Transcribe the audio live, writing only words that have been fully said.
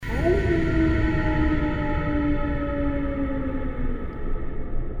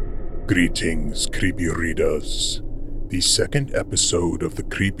Greetings, creepy readers. The second episode of the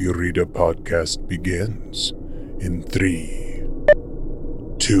Creepy Reader podcast begins in 3,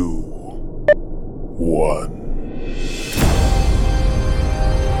 2,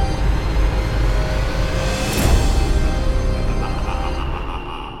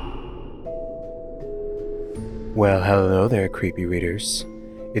 Well, hello there, creepy readers.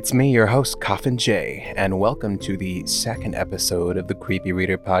 It's me, your host, Coffin J, and welcome to the second episode of the Creepy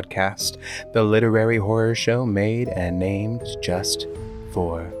Reader podcast, the literary horror show made and named just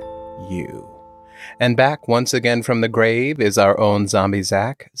for you. And back once again from the grave is our own Zombie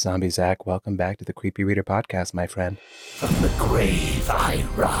Zach. Zombie Zach, welcome back to the Creepy Reader podcast, my friend. From the grave I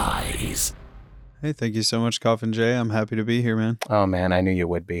rise. Hey, thank you so much, Coffin J. I'm happy to be here, man. Oh man, I knew you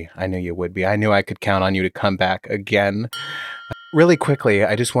would be. I knew I could count on you to come back again. Really quickly,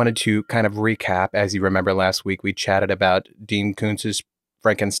 I just wanted to kind of recap. As you remember last week, we chatted about Dean Koontz's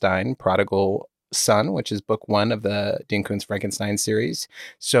Frankenstein, Prodigal Son, which is book 1 of the Dean Koontz Frankenstein series.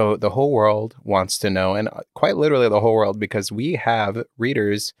 So the whole world wants to know, and quite literally the whole world, because we have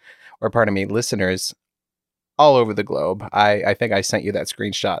listeners all over the globe. I think I sent you that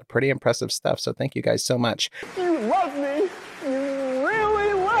screenshot. Pretty impressive stuff. So thank you guys so much. You love me. You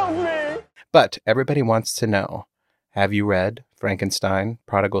really love me. But everybody wants to know, have you read Frankenstein,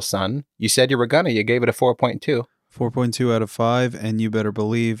 Prodigal Son? You said you were gonna. You gave it a 4.2. 4.2 out of 5, and you better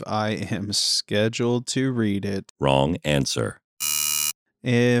believe I am scheduled to read it. Wrong answer.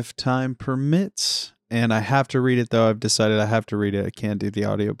 If time permits, and I have to read it, though. I've decided I have to read it. I can't do the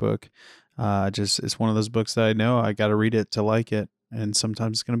audiobook. It's one of those books that I know I got to read it to like it, and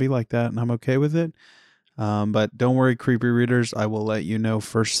sometimes it's going to be like that, and I'm okay with it. But don't worry, creepy readers. I will let you know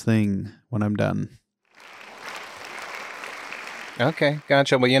first thing when I'm done. Okay,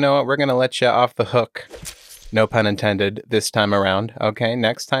 gotcha. Well, you know what? We're going to let you off the hook. No pun intended this time around. Okay,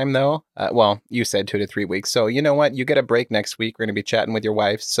 next time, though, you said 2 to 3 weeks. So you know what? You get a break next week. We're going to be chatting with your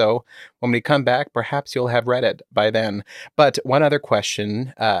wife. So when we come back, perhaps you'll have read it by then. But one other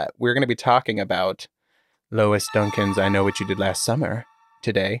question. We're going to be talking about Lois Duncan's I Know What You Did Last Summer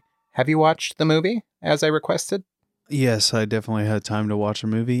today. Have you watched the movie as I requested? Yes, I definitely had time to watch a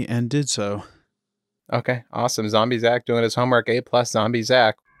movie and did so. Okay, awesome. Zombie Zach doing his homework. A+ Zombie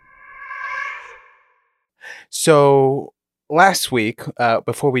Zach. So last week,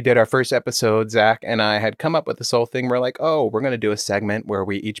 before we did our first episode, Zach and I had come up with this whole thing. We're like, we're going to do a segment where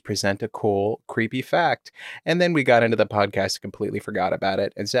we each present a cool, creepy fact. And then we got into the podcast and completely forgot about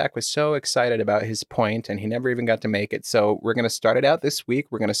it. And Zach was so excited about his point, and he never even got to make it. So we're going to start it out this week.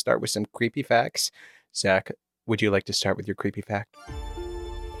 We're going to start with some creepy facts. Zach, would you like to start with your creepy fact?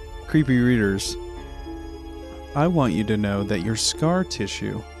 Creepy readers, I want you to know that your scar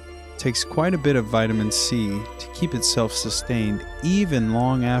tissue takes quite a bit of vitamin C to keep itself sustained even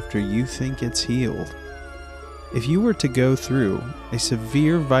long after you think it's healed. If you were to go through a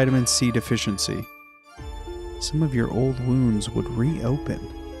severe vitamin C deficiency, some of your old wounds would reopen.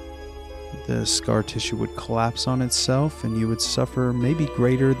 The scar tissue would collapse on itself, and you would suffer maybe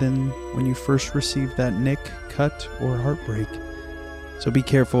greater than when you first received that nick, cut, or heartbreak. So be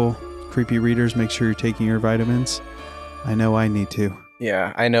careful, creepy readers. Make sure you're taking your vitamins. I know I need to.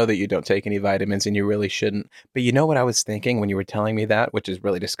 Yeah, I know that you don't take any vitamins and you really shouldn't. But you know what I was thinking when you were telling me that, which is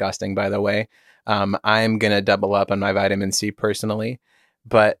really disgusting, by the way. I'm going to double up on my vitamin C personally.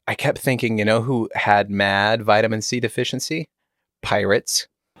 But I kept thinking, you know who had mad vitamin C deficiency? Pirates.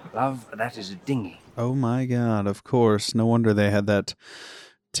 Love, that is a dinghy. Oh my God, of course. No wonder they had that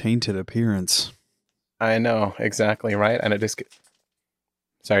tainted appearance. I know, exactly, right? And I just...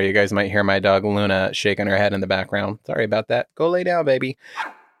 Sorry, you guys might hear my dog Luna shaking her head in the background. Sorry about that. Go lay down, baby.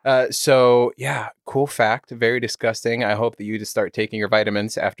 So, yeah, cool fact. Very disgusting. I hope that you just start taking your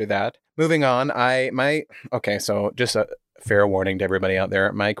vitamins after that. Moving on, okay, so just a fair warning to everybody out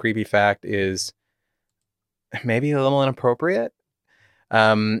there. My creepy fact is maybe a little inappropriate.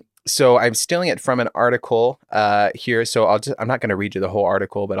 So I'm stealing it from an article here. So I'm not going to read you the whole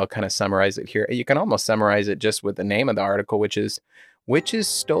article, but I'll kind of summarize it here. You can almost summarize it just with the name of the article, which is Witches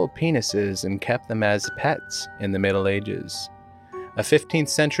Stole Penises and Kept Them as Pets in the Middle Ages. A 15th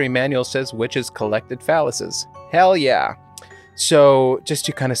century manual says witches collected phalluses. Hell yeah. So just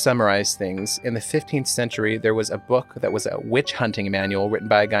to kind of summarize things, in the 15th century, there was a book that was a witch hunting manual written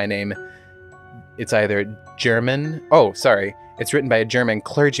by a guy named, it's written by a German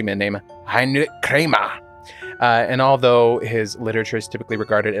clergyman named Heinrich Kramer. And although his literature is typically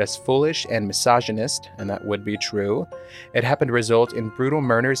regarded as foolish and misogynist, and that would be true, it happened to result in brutal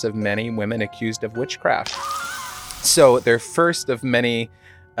murders of many women accused of witchcraft. So their first of many,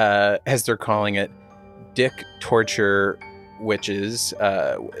 as they're calling it, dick torture witches,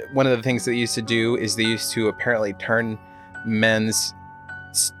 one of the things they used to do is they used to apparently turn men's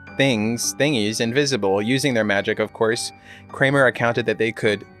thingies invisible using their magic, of course. Kramer accounted that they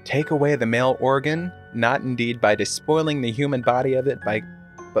could take away the male organ, not indeed by despoiling the human body of it,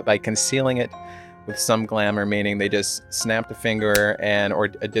 but by concealing it with some glamour, meaning they just snapped a finger or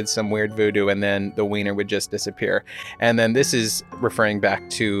did some weird voodoo, and then the wiener would just disappear. And then this is referring back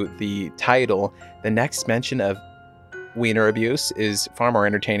to the title. The next mention of wiener abuse is far more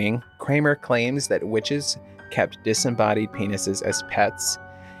entertaining. Kramer claims that witches kept disembodied penises as pets.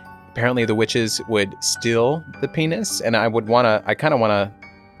 Apparently the witches would steal the penis, and I kind of want to,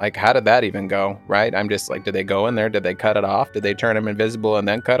 like, how did that even go, right? I'm just like, did they go in there? Did they cut it off? Did they turn them invisible and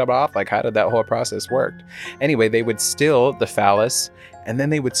then cut it off? Like, how did that whole process work? Anyway, they would steal the phallus, and then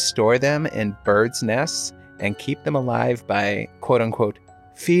they would store them in birds' nests and keep them alive by, quote unquote,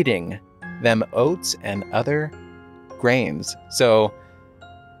 feeding them oats and other grains. So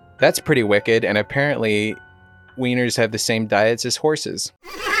that's pretty wicked, and apparently wieners have the same diets as horses.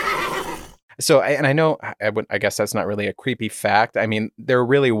 So, I guess that's not really a creepy fact. I mean, there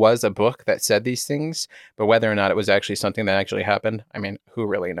really was a book that said these things, but whether or not it was actually something that actually happened, I mean, who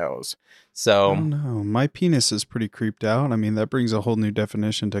really knows? So, I don't know. My penis is pretty creeped out. I mean, that brings a whole new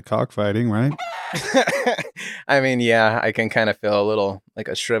definition to cockfighting, right? I mean, yeah, I can kind of feel a little like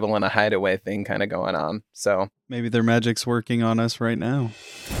a shrivel and a hideaway thing kind of going on. So maybe their magic's working on us right now.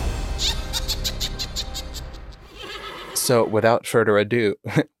 So without further ado,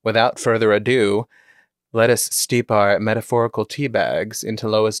 let us steep our metaphorical tea bags into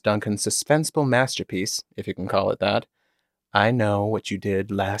Lois Duncan's suspenseful masterpiece, if you can call it that. I Know What You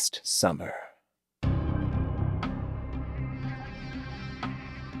Did Last Summer.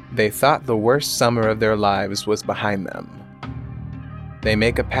 They thought the worst summer of their lives was behind them. They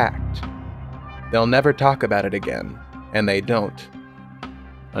make a pact. They'll never talk about it again, and they don't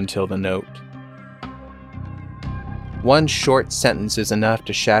until the note. One short sentence is enough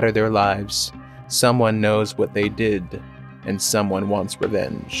to shatter their lives. Someone knows what they did, and someone wants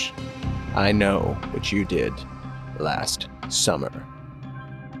revenge. I know what you did last summer.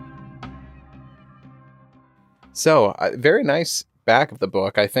 So, very nice back of the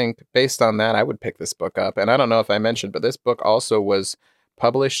book. I think based on that, I would pick this book up. And I don't know if I mentioned, but this book also was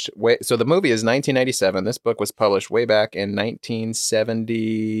published so the movie is 1997. This book was published way back in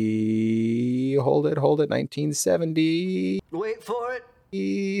 1970. Hold it, 1970. Wait for it.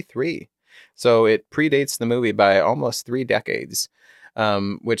 3. So it predates the movie by almost 3 decades,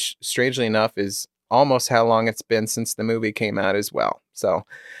 which strangely enough is almost how long it's been since the movie came out as well. So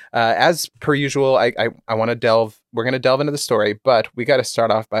as per usual, we're going to delve into the story, but we got to start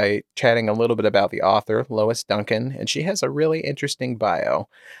off by chatting a little bit about the author, Lois Duncan, and she has a really interesting bio.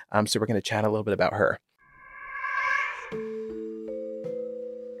 So we're going to chat a little bit about her.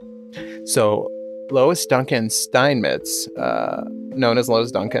 So Lois Duncan Steinmetz, known as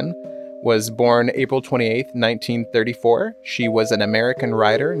Lois Duncan, was born April 28th, 1934. She was an American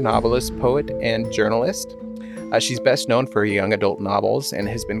writer, novelist, poet, and journalist. She's best known for her young adult novels and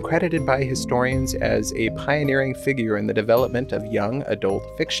has been credited by historians as a pioneering figure in the development of young adult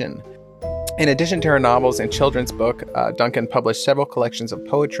fiction. In addition to her novels and children's book, Duncan published several collections of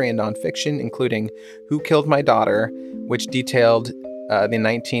poetry and nonfiction, including Who Killed My Daughter, which detailed the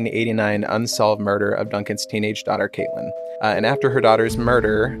 1989 unsolved murder of Duncan's teenage daughter, Caitlin. And after her daughter's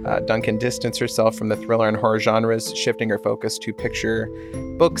murder, Duncan distanced herself from the thriller and horror genres, shifting her focus to picture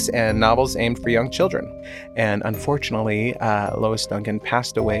books and novels aimed for young children. And unfortunately, Lois Duncan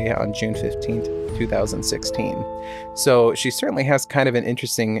passed away on June 15th, 2016. So she certainly has kind of an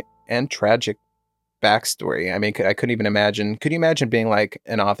interesting and tragic backstory. I mean, I couldn't even imagine. Could you imagine being like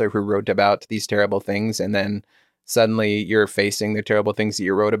an author who wrote about these terrible things and then suddenly you're facing the terrible things that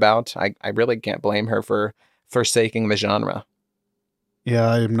you wrote about? I really can't blame her for forsaking the genre. Yeah,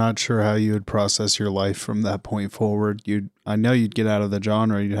 I'm not sure how you would process your life from that point forward. I know you'd get out of the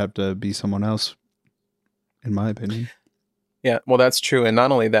genre. You'd have to be someone else, in my opinion. Yeah, well, that's true. And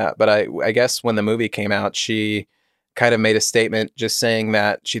not only that, but I guess when the movie came out, she kind of made a statement just saying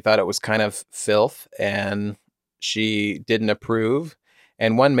that she thought it was kind of filth and she didn't approve.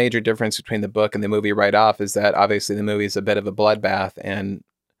 And one major difference between the book and the movie right off is that obviously the movie is a bit of a bloodbath and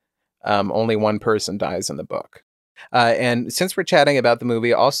only one person dies in the book. And since we're chatting about the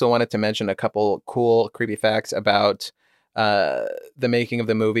movie, I also wanted to mention a couple cool, creepy facts about the making of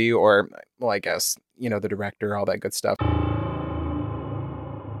the movie, or, well, I guess, the director, all that good stuff.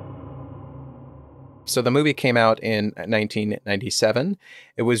 So the movie came out in 1997.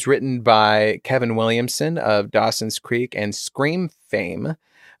 It was written by Kevin Williamson of Dawson's Creek and Scream fame.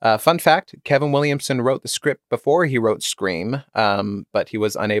 Fun fact, Kevin Williamson wrote the script before he wrote Scream, but he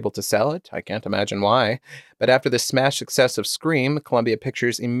was unable to sell it. I can't imagine why. But after the smash success of Scream, Columbia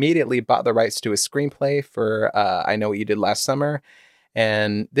Pictures immediately bought the rights to a screenplay for I Know What You Did Last Summer.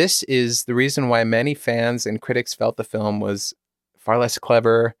 And this is the reason why many fans and critics felt the film was far less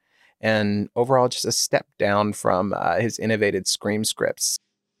clever and overall just a step down from his innovative Scream scripts.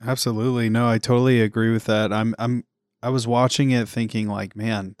 Absolutely. No, I totally agree with that. I was watching it thinking like,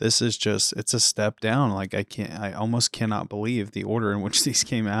 man, this is just, it's a step down. Like I almost cannot believe the order in which these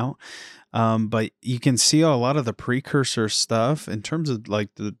came out. But you can see a lot of the precursor stuff in terms of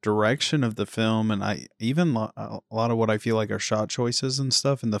like the direction of the film. And a lot of what I feel like are shot choices and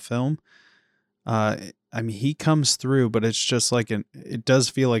stuff in the film. I mean, he comes through, but it's just like it does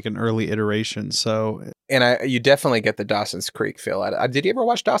feel like an early iteration. So, and you definitely get the Dawson's Creek feel at it. Did you ever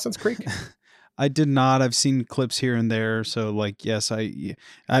watch Dawson's Creek? I did not. I've seen clips here and there. So like, yes,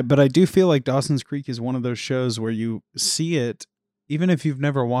 but I do feel like Dawson's Creek is one of those shows where you see it, even if you've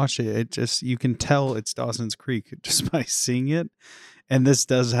never watched it, you can tell it's Dawson's Creek just by seeing it. And this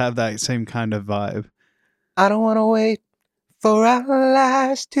does have that same kind of vibe. I don't want to wait for our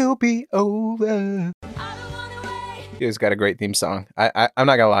lives to be over. It's got a great theme song. I'm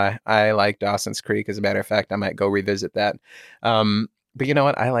not gonna lie. I like Dawson's Creek. As a matter of fact, I might go revisit that. But you know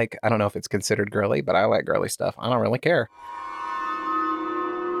what? I don't know if it's considered girly, but I like girly stuff. I don't really care.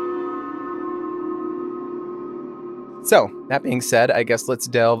 So that being said, I guess let's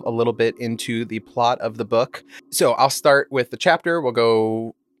delve a little bit into the plot of the book. So I'll start with the chapter. We'll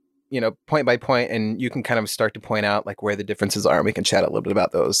go, point by point, and you can kind of start to point out like where the differences are, and we can chat a little bit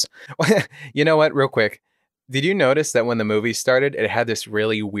about those. You know what? Real quick. Did you notice that when the movie started, it had this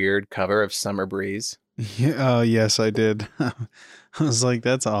really weird cover of Summer Breeze? Yeah, yes, I did. I was like,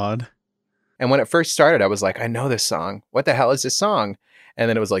 that's odd. And when it first started, I was like, I know this song. What the hell is this song? And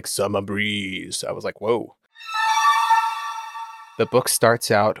then it was like, Summer Breeze. I was like, whoa. The book starts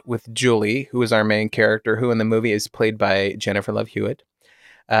out with Julie, who is our main character, who in the movie is played by Jennifer Love Hewitt.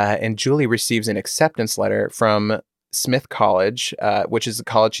 And Julie receives an acceptance letter from Smith College, which is the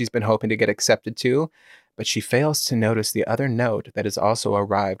college she's been hoping to get accepted to. But she fails to notice the other note that has also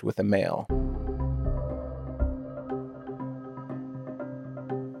arrived with the mail.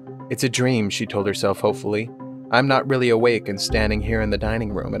 It's a dream, she told herself hopefully. I'm not really awake and standing here in the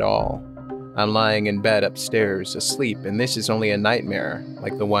dining room at all. I'm lying in bed upstairs, asleep, and this is only a nightmare,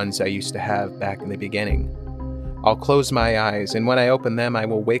 like the ones I used to have back in the beginning. I'll close my eyes, and when I open them, I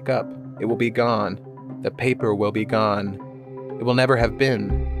will wake up. It will be gone. The paper will be gone. It will never have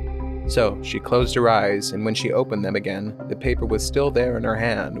been. So she closed her eyes, and when she opened them again, the paper was still there in her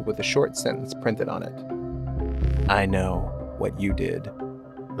hand with a short sentence printed on it. I know what you did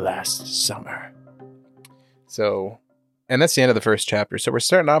last summer. So, and that's the end of the first chapter. So we're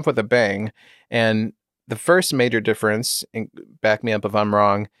starting off with a bang. And the first major difference, and back me up if I'm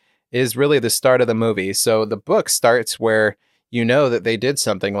wrong, is really the start of the movie. So the book starts where you know that they did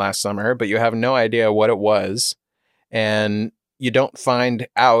something last summer, but you have no idea what it was. And you don't find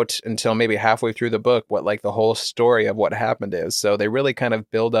out until maybe halfway through the book what like the whole story of what happened is. So they really kind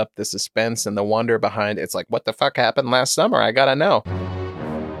of build up the suspense and the wonder behind it. It's like, what the fuck happened last summer? I gotta know.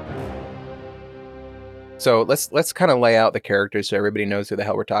 So let's kind of lay out the characters so everybody knows who the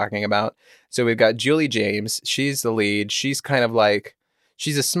hell we're talking about. So we've got Julie James. She's the lead. She's kind of like,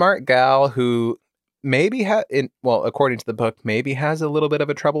 she's a smart gal who maybe according to the book, maybe has a little bit of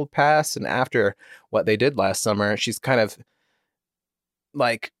a troubled past. And after what they did last summer, she's kind of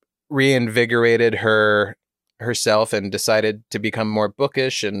like reinvigorated herself and decided to become more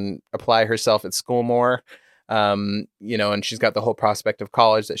bookish and apply herself at school more. And she's got the whole prospect of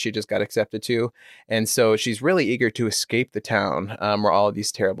college that she just got accepted to. And so she's really eager to escape the town where all of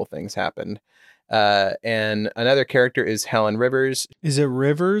these terrible things happened. And another character is Helen Rivers. Is it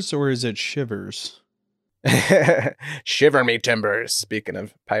Rivers or is it Shivers? Shiver me timbers. Speaking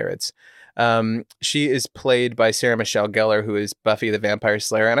of pirates. She is played by Sarah Michelle Gellar, who is Buffy the Vampire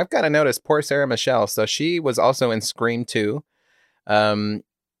Slayer. And I've got to notice, poor Sarah Michelle. So she was also in Scream 2.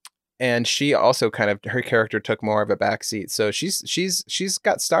 And she also her character took more of a backseat. So she's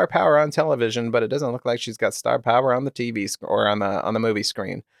got star power on television, but it doesn't look like she's got star power on the TV or on the movie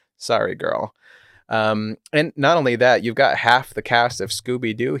screen. Sorry, girl. And not only that, you've got half the cast of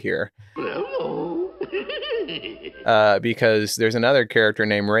Scooby-Doo here. Because there's another character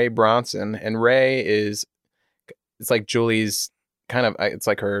named Ray Bronson, and Ray it's like Julie's it's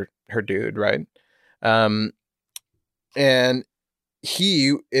like her dude, right? And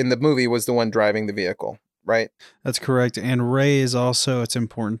he in the movie was the one driving the vehicle, right? That's correct. And Ray is also, it's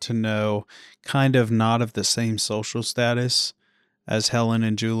important to know, kind of not of the same social status as Helen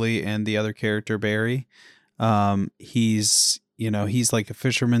and Julie and the other character Barry. He's like a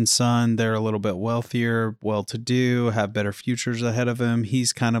fisherman's son. They're a little bit wealthier, well-to-do, have better futures ahead of him.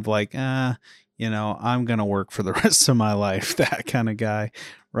 He's kind of like, I'm going to work for the rest of my life. That kind of guy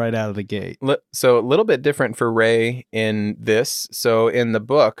right out of the gate. So a little bit different for Ray in this. So in the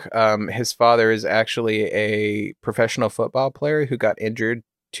book, his father is actually a professional football player who got injured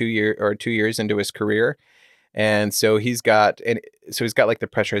 2 years into his career. And so he's got like the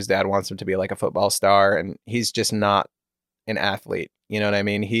pressure his dad wants him to be like a football star, and he's just not an athlete. You know what I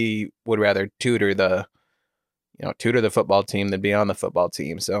mean? He would rather tutor the football team than be on the football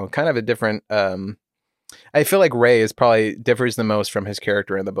team. So kind of a different, I feel like Ray differs the most from his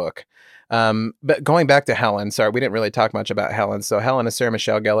character in the book. But going back to Helen, sorry, we didn't really talk much about Helen. So Helen is Sarah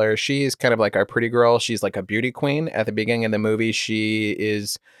Michelle Gellar. She's kind of like our pretty girl. She's like a beauty queen. At the beginning of the movie, she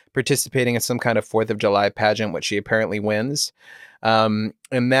is participating in some kind of 4th of July pageant, which she apparently wins. And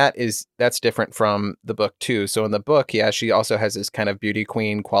that's different from the book too. So in the book, yeah, she also has this kind of beauty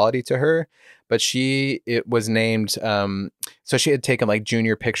queen quality to her, but it was named, so she had taken like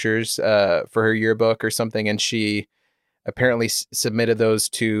junior pictures, for her yearbook or something. And she apparently submitted those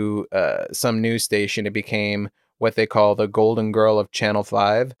to, some news station. It became what they call the Golden Girl of Channel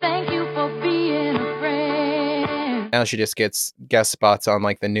 5. Thank you for being a friend. Now she just gets guest spots on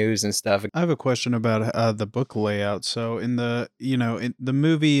like the news and stuff. I have a question about the book layout. So in the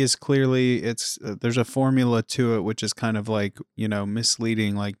movie is clearly there's a formula to it, which is kind of like,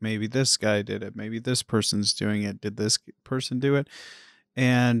 misleading. Like maybe this guy did it, maybe this person's doing it. Did this person do it?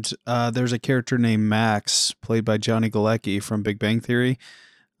 And there's a character named Max, played by Johnny Galecki from Big Bang Theory,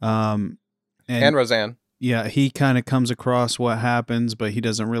 and Roseanne. Yeah, he kind of comes across what happens, but he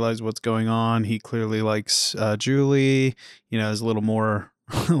doesn't realize what's going on. He clearly likes Julie. Is a little more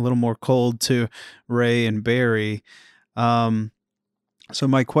cold to Ray and Barry. So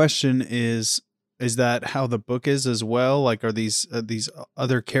my question is that how the book is as well? Like, are these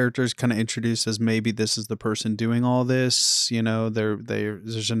other characters kind of introduced as maybe this is the person doing all this?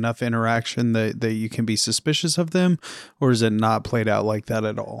 There's enough interaction that you can be suspicious of them, or is it not played out like that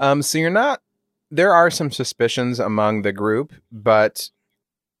at all? So there are some suspicions among the group, but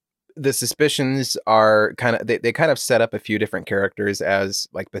the suspicions are they kind of set up a few different characters as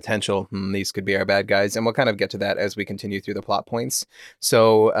like potential, these could be our bad guys. And we'll kind of get to that as we continue through the plot points.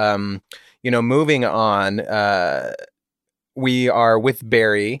 So, moving on, we are with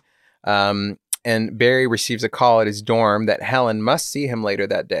Barry, and Barry receives a call at his dorm that Helen must see him later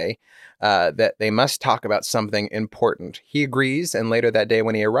that day, that they must talk about something important. He agrees, and later that day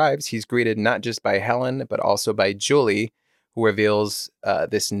when he arrives, he's greeted not just by Helen, but also by Julie, who reveals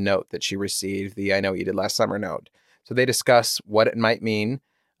this note that she received, the "I know what you did last summer" note. So they discuss what it might mean,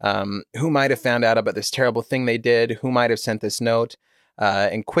 who might have found out about this terrible thing they did, who might have sent this note.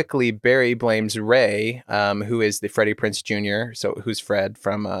 And quickly, Barry blames Ray, who is the Freddie Prinze Jr., so who's Fred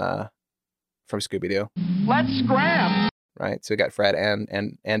from Scooby-Doo. Let's scram. Right, so we got Fred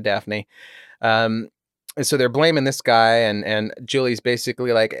and Daphne. So they're blaming this guy, and Julie's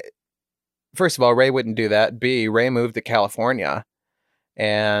basically like, first of all, Ray wouldn't do that. B, Ray moved to California,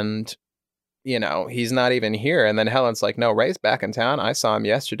 and, he's not even here. And then Helen's like, no, Ray's back in town. I saw him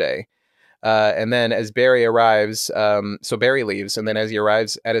yesterday. And then as Barry arrives, so Barry leaves, and then as he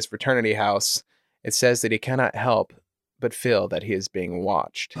arrives at his fraternity house, it says that he cannot help but feel that he is being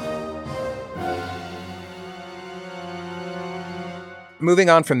watched.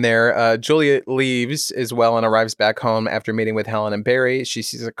 Moving on from there, Julia leaves as well and arrives back home after meeting with Helen and Barry. She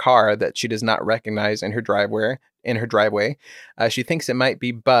sees a car that she does not recognize in her driveway. She thinks it might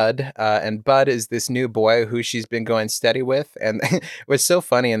be Bud, and Bud is this new boy who she's been going steady with. And it was so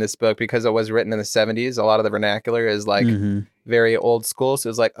funny in this book because it was written in the 70s. A lot of the vernacular is like very old school.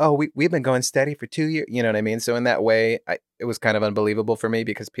 So it's like, oh, we've been going steady for 2 years. You know what I mean? So in that way, it was kind of unbelievable for me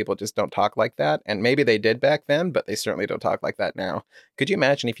because people just don't talk like that. And maybe they did back then, but they certainly don't talk like that now. Could you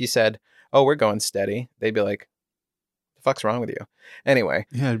imagine if you said, oh, we're going steady? They'd be like, the fuck's wrong with you? Anyway.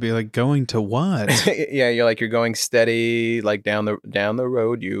 Yeah, it'd be like, going to what? Yeah, you're going steady, like down the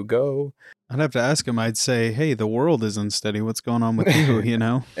road you go. I'd have to ask him. I'd say, hey, the world is unsteady. What's going on with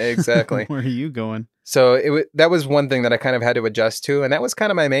you, Exactly. Where are you going? So that was one thing that I kind of had to adjust to. And that was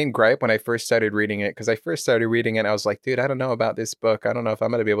kind of my main gripe when I first started reading it. Because I first started reading it and I was like, dude, I don't know about this book. I don't know if I'm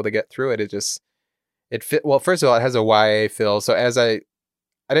going to be able to get through it. It fit. Well, first of all, it has a YA feel. So as I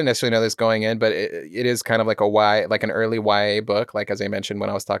didn't necessarily know this going in, but it is kind of like an early YA book. Like, as I mentioned when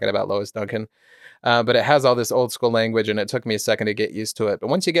I was talking about Lois Duncan. But it has all this old school language and it took me a second to get used to it. But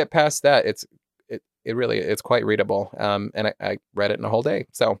once you get past that, it's quite readable. And I read it in a whole day.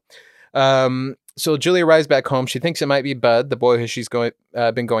 So So Julie arrives back home. She thinks it might be Bud, the boy who she's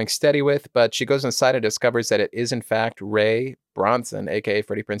been going steady with, but she goes inside and discovers that it is in fact Ray Bronson, aka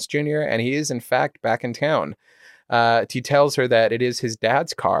Freddie Prinze Jr., and he is in fact back in town. He tells her that it is his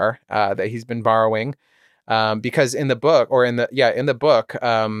dad's car that he's been borrowing, because in the book,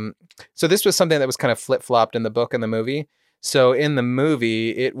 so this was something that was kind of flip flopped in the book and the movie. So in the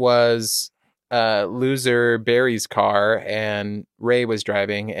movie, it was loser Barry's car and Ray was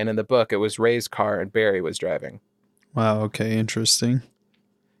driving, and in the book it was Ray's car and Barry was driving. Wow, okay, interesting.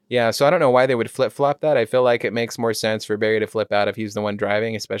 Yeah, so I don't know why they would flip-flop that. I feel like it makes more sense for Barry to flip out if he's the one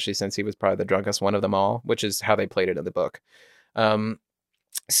driving, especially since he was probably the drunkest one of them all, which is how they played it in the book.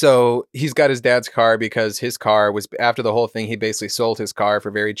 So he's got his dad's car because his car was, after the whole thing, he basically sold his car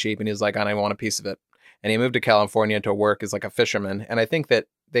for very cheap, and he was like, I don't want a piece of it. And he moved to California to work as like a fisherman, and I think that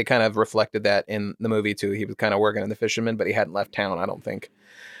they kind of reflected that in the movie too. He was kind of working in the fisherman, but he hadn't left town, I don't think.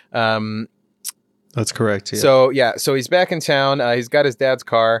 That's correct. Yeah. So he's back in town. He's got his dad's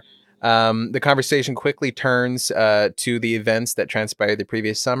car. The conversation quickly turns to the events that transpired the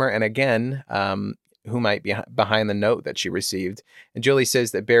previous summer. And again, who might be behind the note that she received. And Julie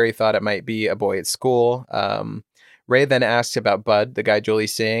says that Barry thought it might be a boy at school. Ray then asks about Bud, the guy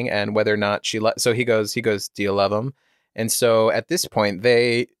Julie's seeing, and whether or not so he goes, do you love him? And so at this point,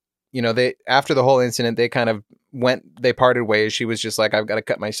 they after the whole incident, they parted ways. She was just like, I've got to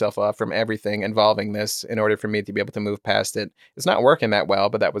cut myself off from everything involving this in order for me to be able to move past it. It's not working that well,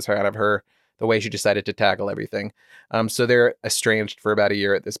 but that was the way she decided to tackle everything. So they're estranged for about a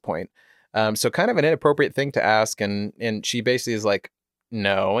year at this point. So kind of an inappropriate thing to ask. And she basically is like,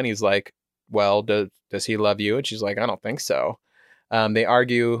 no. And he's like, well, does he love you? And she's like, I don't think so. They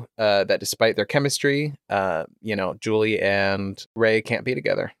argue that despite their chemistry, Julie and Ray can't be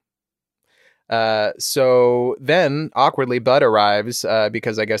together. So then awkwardly Bud arrives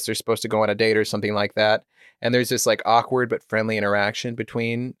because I guess they're supposed to go on a date or something like that. And there's this like awkward but friendly interaction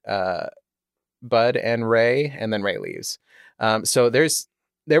between Bud and Ray, and then Ray leaves. So there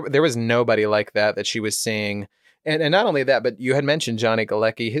was nobody like that she was seeing. And not only that, but you had mentioned Johnny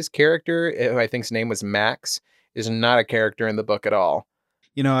Galecki. His character, who I think's name was Max, is not a character in the book at all.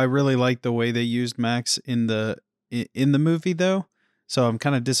 I really like the way they used Max in the movie, though. So I'm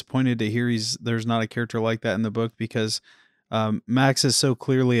kind of disappointed to hear there's not a character like that in the book, because Max is so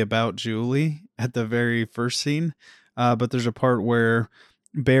clearly about Julie at the very first scene. But there's a part where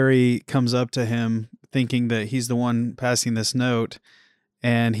Barry comes up to him thinking that he's the one passing this note.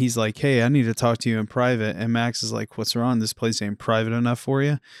 And he's like, hey, I need to talk to you in private. And Max is like, what's wrong? This place ain't private enough for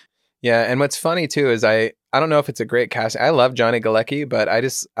you. Yeah, and what's funny too is I don't know if it's a great cast. I love Johnny Galecki, but I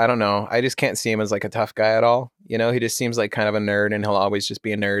don't know. I just can't see him as like a tough guy at all. He just seems like kind of a nerd, and he'll always just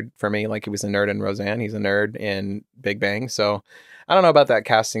be a nerd for me. Like he was a nerd in Roseanne, he's a nerd in Big Bang. So I don't know about that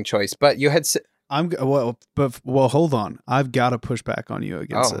casting choice. But you had hold on. I've got to push back on you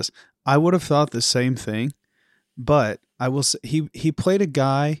against this. I would have thought the same thing, but I will say he played a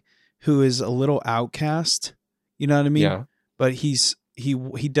guy who is a little outcast. You know what I mean? Yeah. But he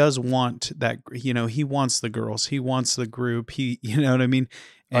does want that, he wants the girls, he wants the group, you know what I mean?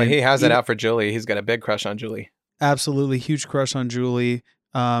 And he has it out for Julie. He's got a big crush on Julie. Absolutely. Huge crush on Julie.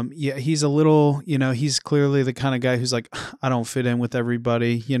 Yeah, he's a little, he's clearly the kind of guy who's like, I don't fit in with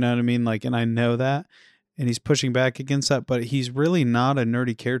everybody, you know what I mean? Like, and I know that, and he's pushing back against that, but he's really not a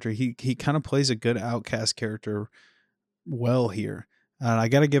nerdy character. He kind of plays a good outcast character well here. And I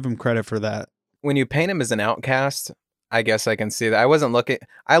got to give him credit for that. When you paint him as an outcast, I guess I can see that.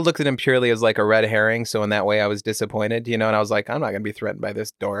 I looked at him purely as like a red herring. So in that way I was disappointed, and I was like, I'm not going to be threatened by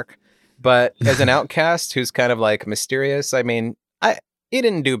this dork. But as an outcast who's kind of like mysterious, I mean, he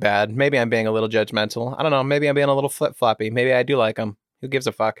didn't do bad. Maybe I'm being a little judgmental. I don't know. Maybe I'm being a little flip-floppy. Maybe I do like him. Who gives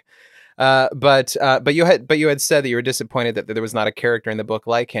a fuck? But you had said that you were disappointed that there was not a character in the book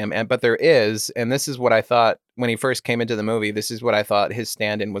like him, but there is, and this is what I thought when he first came into the movie. This is what I thought his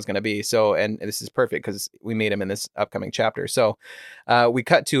stand-in was going to be. So, and this is perfect because we meet him in this upcoming chapter. So, we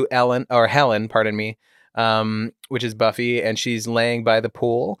cut to Helen, pardon me, which is Buffy, and she's laying by the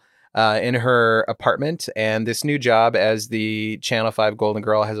pool in her apartment, and this new job as the Channel 5 Golden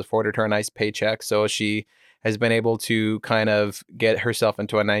Girl has afforded her a nice paycheck. So she has been able to kind of get herself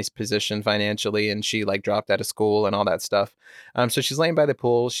into a nice position financially, and she like dropped out of school and all that stuff. So she's laying by the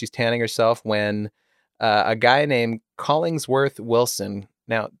pool, she's tanning herself when a guy named Collingsworth Wilson,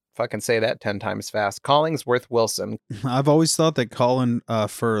 now fucking say that 10 times fast, Collingsworth Wilson. I've always thought that Colin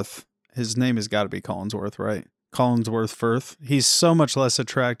Firth, his name has got to be Collinsworth, right? Collinsworth Firth. He's so much less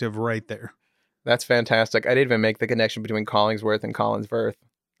attractive right there. That's fantastic. I didn't even make the connection between Collingsworth and Collinsworth.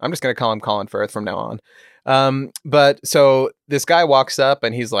 I'm just going to call him Colin Firth from now on. But so this guy walks up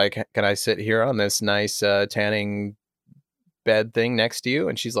and he's like, can I sit here on this nice tanning bed thing next to you?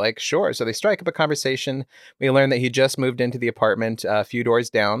 And she's like, sure. So they strike up a conversation. We learn that he just moved into the apartment a few doors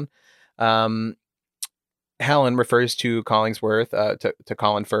down. Helen refers to Collingsworth, to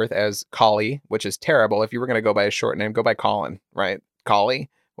Colin Firth as Collie, which is terrible. If you were going to go by a short name, go by Colin, right? Collie.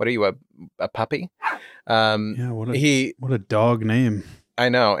 What are you, a puppy? Yeah, what a dog name. I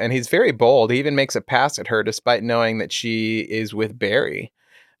know. And he's very bold. He even makes a pass at her despite knowing that she is with Barry.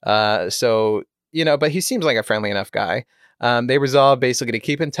 So, but he seems like a friendly enough guy. They resolve basically to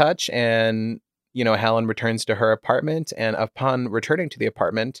keep in touch, and, Helen returns to her apartment, and upon returning to the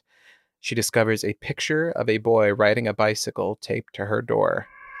apartment, she discovers a picture of a boy riding a bicycle taped to her door.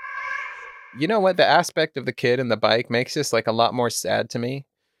 You know what? The aspect of the kid and the bike makes this like a lot more sad to me.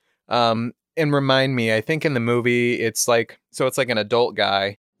 And remind me, I think in the movie, it's like an adult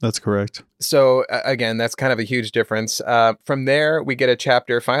guy. That's correct. So again, that's kind of a huge difference. From there, we get a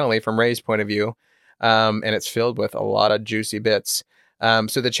chapter finally from Ray's point of view. And it's filled with a lot of juicy bits.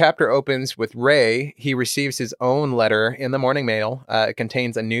 So the chapter opens with Ray. He receives his own letter in the morning mail. It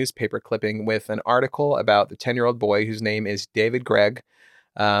contains a newspaper clipping with an article about the 10-year-old boy whose name is David Gregg,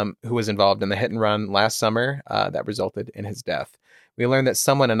 who was involved in the hit and run last summer that resulted in his death. We learn that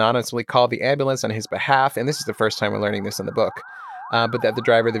someone anonymously called the ambulance on his behalf, and this is the first time we're learning this in the book, but that the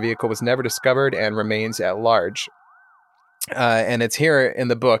driver of the vehicle was never discovered and remains at large. And it's here in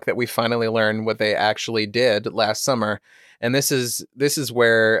the book that we finally learn what they actually did last summer. And this is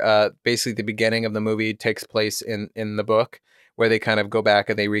where basically the beginning of the movie takes place in the book, where they kind of go back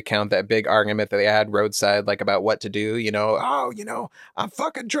and they recount that big argument that they had roadside, like about what to do, I'm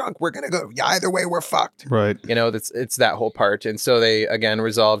fucking drunk. We're going to go. Either way, we're fucked. Right. It's that whole part. And so they, again,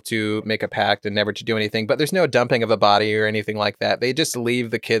 resolve to make a pact and never to do anything. But there's no dumping of a body or anything like that. They just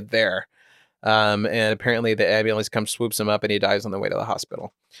leave the kid there. And apparently the ambulance comes, swoops him up, and he dies on the way to the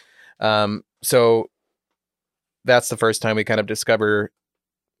hospital. So that's the first time we kind of discover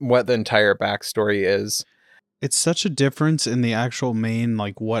what the entire backstory is. It's such a difference in the actual main,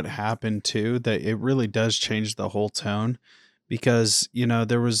 like what happened too, that it really does change the whole tone, because,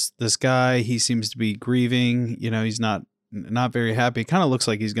 there was this guy, he seems to be grieving, he's not very happy. Kind of looks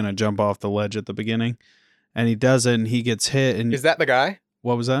like he's going to jump off the ledge at the beginning, and he doesn't, and he gets hit. And is that the guy?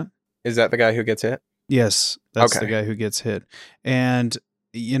 What was that? Is that the guy who gets hit? Yes, that's okay. The guy who gets hit. And,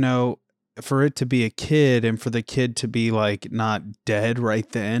 for it to be a kid and for the kid to be like not dead right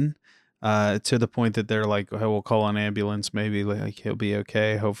then, to the point that they're like, oh, we'll call an ambulance, maybe like he'll be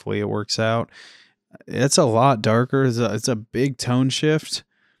okay. Hopefully it works out. It's a lot darker. It's a big tone shift.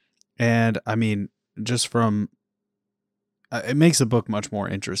 And I mean, just from, it makes the book much more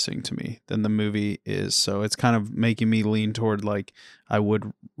interesting to me than the movie is. So it's kind of making me lean toward like, I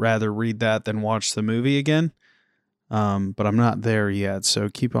would rather read that than watch the movie again. But I'm not there yet. So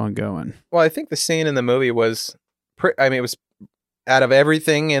keep on going. Well, I think the scene in the movie was, it was out of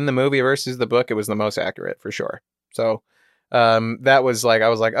everything in the movie versus the book, it was the most accurate for sure. So, that was like, I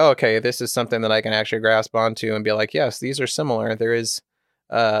was like, oh, okay, this is something that I can actually grasp onto and be like, yes, these are similar. There is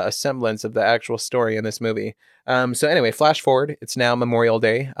a semblance of the actual story in this movie. So anyway, flash forward. It's now Memorial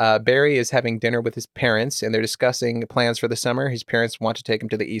Day. Barry is having dinner with his parents, and they're discussing plans for the summer. His parents want to take him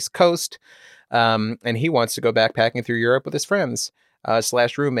to the East Coast, and he wants to go backpacking through Europe with his friends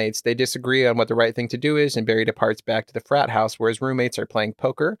 / roommates. They disagree on what the right thing to do is, and Barry departs back to the frat house where his roommates are playing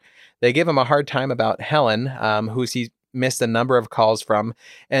poker. They give him a hard time about Helen, who's he missed a number of calls from.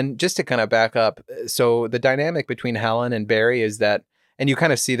 And just to kind of back up, so the dynamic between Helen and Barry is that, and you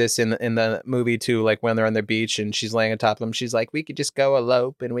kind of see this in the movie too, like when they're on the beach and she's laying on top of him, she's like, we could just go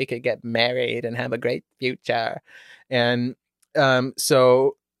elope and we could get married and have a great future. And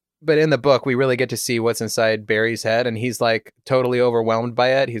but in the book, we really get to see what's inside Barry's head, and he's like totally overwhelmed by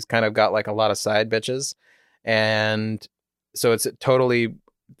it. He's kind of got like a lot of side bitches. And so it's totally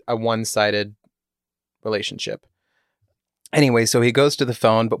a one-sided relationship. Anyway, so he goes to the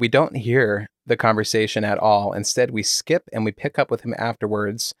phone, but we don't hear the conversation at all. Instead, we skip and we pick up with him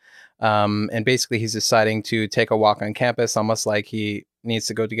afterwards. And basically, he's deciding to take a walk on campus, almost like he needs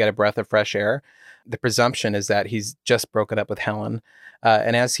to go to get a breath of fresh air. The presumption is that he's just broken up with Helen.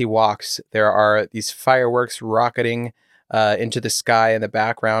 And as he walks, there are these fireworks rocketing into the sky in the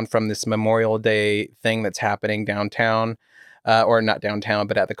background from this Memorial Day thing that's happening downtown, or not downtown,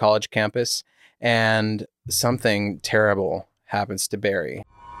 but at the college campus. And something terrible happens to Barry.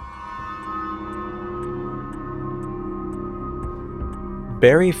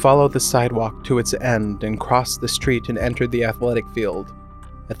 Barry followed the sidewalk to its end and crossed the street and entered the athletic field.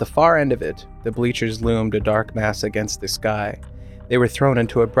 At the far end of it, the bleachers loomed a dark mass against the sky. They were thrown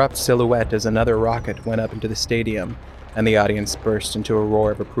into abrupt silhouette as another rocket went up into the stadium, and the audience burst into a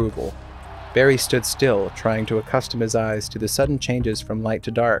roar of approval. Barry stood still, trying to accustom his eyes to the sudden changes from light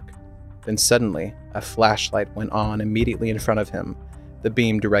to dark. Then suddenly, a flashlight went on immediately in front of him, the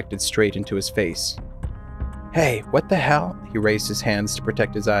beam directed straight into his face. "Hey, what the hell?" He raised his hands to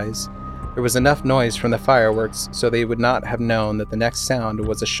protect his eyes. There was enough noise from the fireworks so they would not have known that the next sound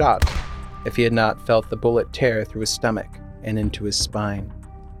was a shot if he had not felt the bullet tear through his stomach and into his spine.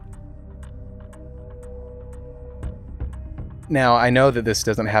 Now, I know that this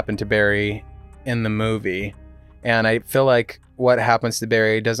doesn't happen to Barry in the movie, and I feel like what happens to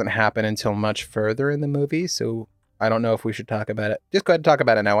Barry doesn't happen until much further in the movie, so I don't know if we should talk about it. Just go ahead and talk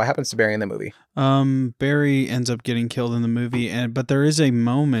about it now. What happens to Barry in the movie? Barry ends up getting killed in the movie, but there is a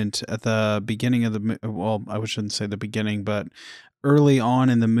moment at the beginning of well, I shouldn't say the beginning, but early on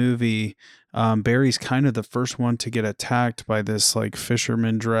in the movie, Barry's kind of the first one to get attacked by this like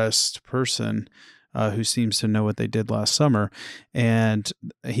fisherman dressed person who seems to know what they did last summer, and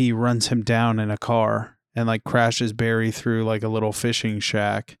he runs him down in a car and like crashes Barry through like a little fishing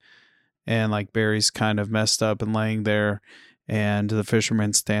shack. And like Barry's kind of messed up and laying there, and the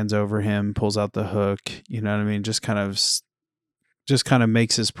fisherman stands over him, pulls out the hook, you know what I mean? Just kind of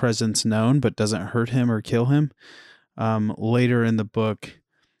makes his presence known, but doesn't hurt him or kill him. Later in the book,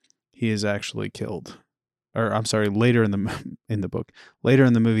 he is actually killed. Or I'm sorry, later in the book, later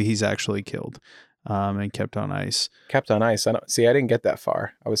in the movie, he's actually killed. And kept on ice. Kept on ice. I didn't get that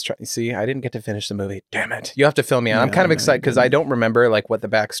far. I didn't get to finish the movie. Damn it. You have to fill me in. I'm kind of excited because I don't remember like what the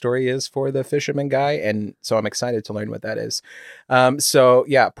backstory is for the fisherman guy. And so I'm excited to learn what that is. So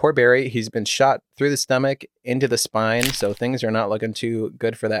yeah, poor Barry, he's been shot through the stomach into the spine. So things are not looking too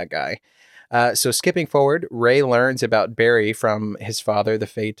good for that guy. So skipping forward, Ray learns about Barry from his father, the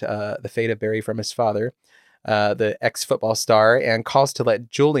fate of Barry from his father, the ex-football star, and calls to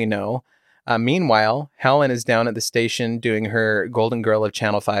let Julie know. Meanwhile, Helen is down at the station doing her Golden Girl of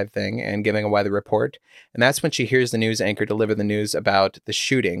Channel 5 thing and giving a weather report. And that's when she hears the news anchor deliver the news about the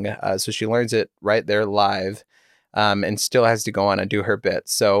shooting. So she learns it right there live and still has to go on and do her bit.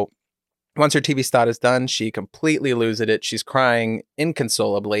 So once her TV spot is done, she completely loses it. She's crying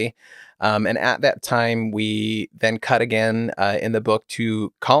inconsolably. And at that time, we then cut again in the book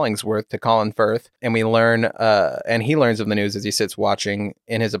to Collingsworth, to Colin Firth, and we learn, and he learns of the news as he sits watching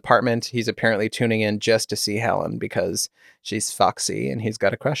in his apartment. He's apparently tuning in just to see Helen because she's foxy and he's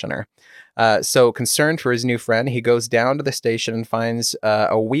got a crush on her. So concerned for his new friend, he goes down to the station and finds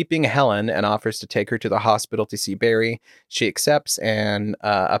a weeping Helen and offers to take her to the hospital to see Barry. She accepts, and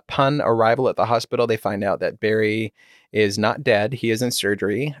upon arrival at the hospital, they find out that Barry is not dead. He is in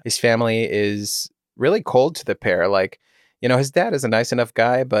surgery. His family is really cold to the pair. Like, his dad is a nice enough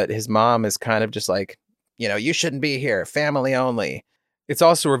guy, but his mom is kind of just like, you shouldn't be here. Family only. It's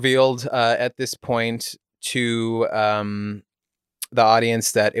also revealed at this point to the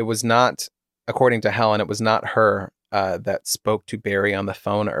audience that it was not, according to Helen, it was not her that spoke to Barry on the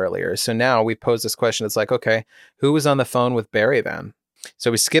phone earlier. So now we pose this question. It's like, okay, who was on the phone with Barry then?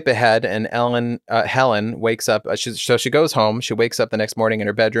 So we skip ahead, and Helen wakes up. So she goes home. She wakes up the next morning in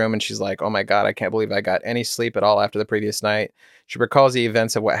her bedroom, and she's like, oh my God, I can't believe I got any sleep at all after the previous night. She recalls the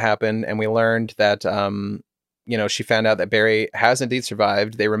events of what happened, and we learned that, she found out that Barry has indeed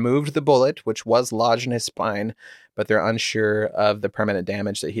survived. They removed the bullet, which was lodged in his spine, but they're unsure of the permanent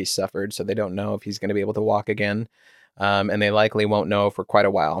damage that he suffered, so they don't know if he's going to be able to walk again, and they likely won't know for quite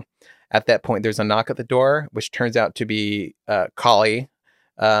a while. At that point, there's a knock at the door, which turns out to be Collie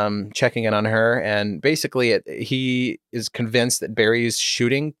checking in on her. And basically, he is convinced that Barry's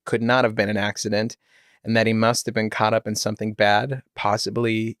shooting could not have been an accident and that he must have been caught up in something bad,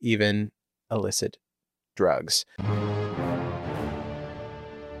 possibly even illicit drugs.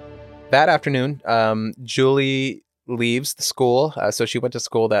 That afternoon, Julie leaves the school. So she went to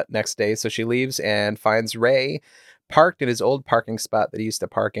school that next day. So she leaves and finds Ray parked in his old parking spot that he used to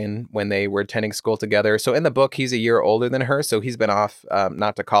park in when they were attending school together. So in the book, he's a year older than her. So he's been off,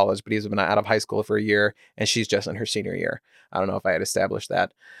 not to college, but he's been out of high school for a year, and she's just in her senior year. I don't know if I had established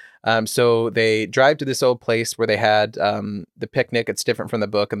that. So they drive to this old place where they had the picnic. It's different from the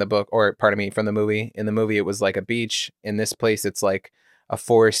book. From the movie. In the movie, it was like a beach. In this place, it's like a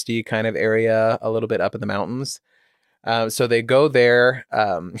foresty kind of area, a little bit up in the mountains. So they go there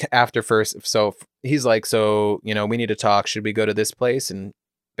after first. So he's like, we need to talk. Should we go to this place? And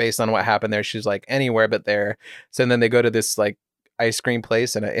based on what happened there, she's like, anywhere but there. So then they go to this like ice cream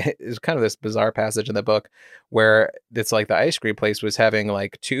place. And it's kind of this bizarre passage in the book where it's like the ice cream place was having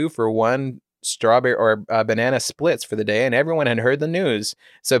like 2 for 1 strawberry or banana splits for the day. And everyone had heard the news.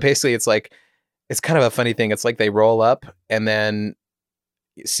 So basically it's like, it's kind of a funny thing. It's like they roll up and then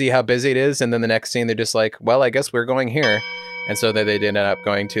see how busy it is, and then the next scene they're just like, well, I guess we're going here. And so they ended up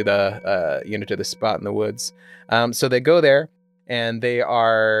going to the to the spot in the woods. So they go there, and they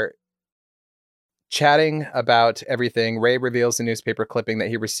are chatting about everything. Ray reveals the newspaper clipping that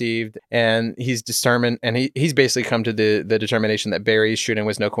he received, and he's determined, and he's basically come to the determination that Barry's shooting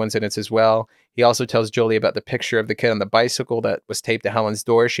was no coincidence as well. He also tells Julie about the picture of the kid on the bicycle that was taped to Helen's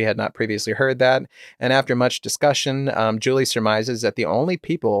door. She had not previously heard that. And after much discussion, Julie surmises that the only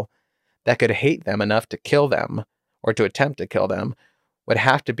people that could hate them enough to kill them, or to attempt to kill them, would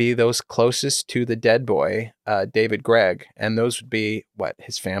have to be those closest to the dead boy, David Gregg. And those would be,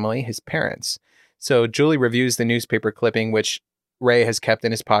 his family, his parents. So Julie reviews the newspaper clipping, which Ray has kept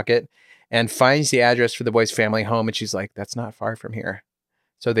in his pocket, and finds the address for the boy's family home. And she's like, that's not far from here.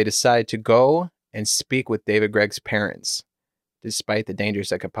 So they decide to go and speak with David Gregg's parents, despite the dangers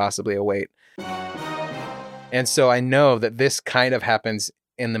that could possibly await. And so I know that this kind of happens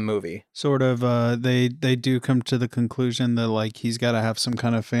in the movie. Sort of, they do come to the conclusion that like he's got to have some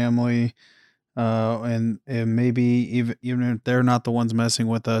kind of family, and maybe even if they're not the ones messing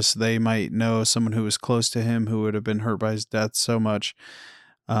with us, they might know someone who was close to him who would have been hurt by his death so much.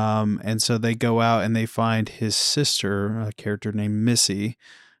 And so they go out and they find his sister, a character named Missy,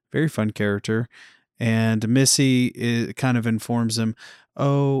 very fun character. And Missy kind of informs him,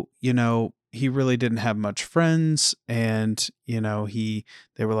 oh, he really didn't have much friends. And,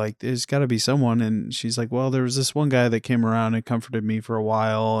 they were like, there's got to be someone. And she's like, well, there was this one guy that came around and comforted me for a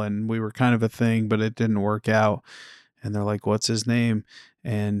while. And we were kind of a thing, but it didn't work out. And they're like, what's his name?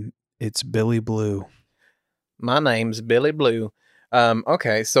 And it's Billy Blue. My name's Billy Blue.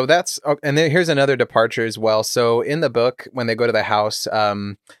 Okay, so and then here's another departure as well. So in the book, when they go to the house,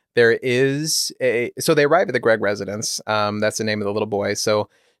 there is so they arrive at the Gregg residence. That's the name of the little boy. So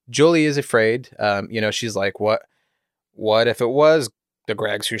Julie is afraid. She's like, what if it was the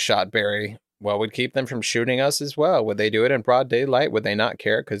Greggs who shot Barry? What would keep them from shooting us as well? Would they do it in broad daylight? Would they not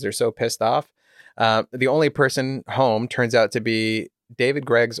care because they're so pissed off? The only person home turns out to be David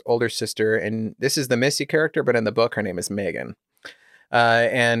Gregg's older sister. And this is the Missy character, but in the book, her name is Megan.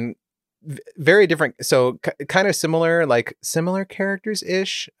 And very different. So kind of similar characters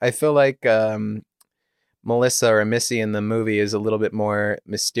ish. I feel like Melissa or Missy in the movie is a little bit more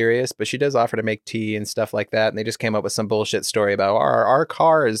mysterious, but she does offer to make tea and stuff like that. And they just came up with some bullshit story about our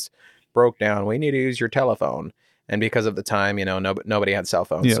car is broke down. We need to use your telephone. And because of the time, nobody had cell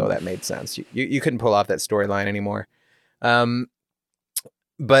phones, so that made sense. You couldn't pull off that storyline anymore.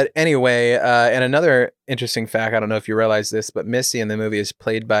 But anyway, and another interesting fact, I don't know if you realize this, but Missy in the movie is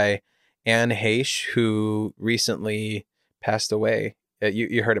played by Anne Heche, who recently passed away.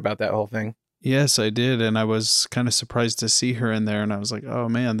 You heard about that whole thing? Yes, I did. And I was kind of surprised to see her in there. And I was like, oh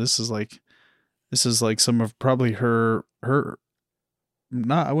man, this is like some of probably her,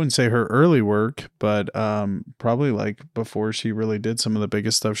 not, I wouldn't say her early work, but probably like before she really did some of the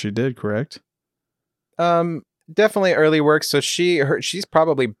biggest stuff she did, correct? Definitely early work. So she's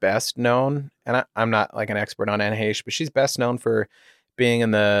probably best known, and I'm not like an expert on Anne Heche, but she's best known for being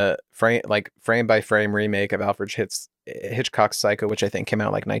in the frame by frame remake of Alfred Hitchcock's Psycho, which I think came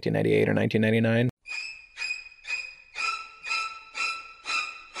out like 1998 or 1999.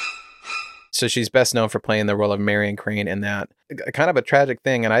 So she's best known for playing the role of Marion Crane in that. Kind of a tragic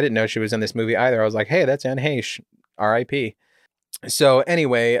thing, and I didn't know she was in this movie either. I was like, hey, that's Anne Heche, R.I.P. So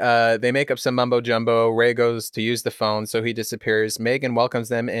anyway, they make up some mumbo jumbo. Ray goes to use the phone, so he disappears. Megan welcomes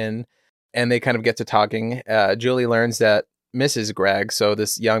them in, and they kind of get to talking. Julie learns that Mrs. Gregg, so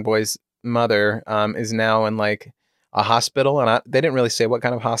this young boy's mother, is now in like a hospital, and they didn't really say what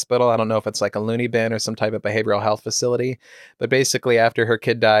kind of hospital. I don't know if it's like a loony bin or some type of behavioral health facility, but basically after her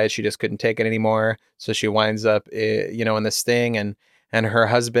kid died, she just couldn't take it anymore. So she winds up, in this thing, and her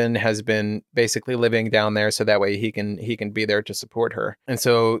husband has been basically living down there so that way he can be there to support her. And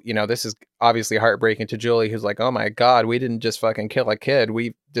so, this is obviously heartbreaking to Julie, who's like, oh my God, we didn't just fucking kill a kid.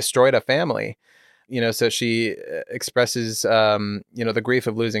 We destroyed a family. So she expresses, the grief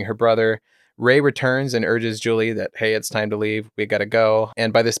of losing her brother. Ray returns and urges Julie that, hey, it's time to leave. We got to go.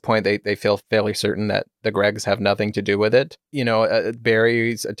 And by this point, they feel fairly certain that the Greggs have nothing to do with it.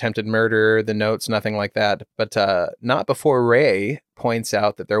 Barry's attempted murder, the notes, nothing like that. But not before Ray points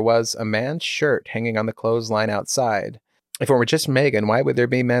out that there was a man's shirt hanging on the clothesline outside. If it were just Megan, why would there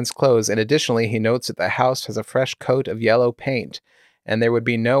be men's clothes? And additionally, he notes that the house has a fresh coat of yellow paint, and there would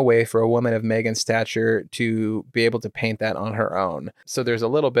be no way for a woman of Megan's stature to be able to paint that on her own. So there's a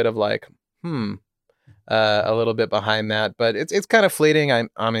little bit of like, a little bit behind that, but it's kind of fleeting. I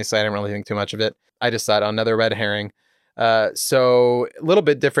didn't really think too much of it. I just thought another red herring. So a little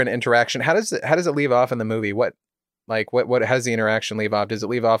bit different interaction. How does it leave off in the movie? What Like, what has the interaction leave off? Does it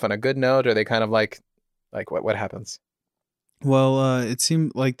leave off on a good note, or are they kind of like what happens? Well, it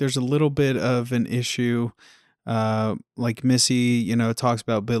seemed like there's a little bit of an issue. Like Missy, talks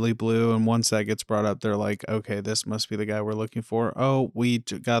about Billy Blue, and once that gets brought up, they're like, okay, this must be the guy we're looking for. Oh, we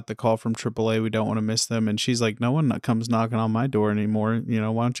got the call from AAA. We don't want to miss them. And she's like, no one comes knocking on my door anymore.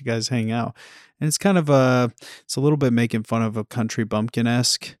 Why don't you guys hang out? And it's kind of it's a little bit making fun of a country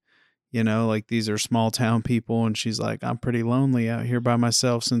bumpkin-esque. Like these are small town people, and she's like, I'm pretty lonely out here by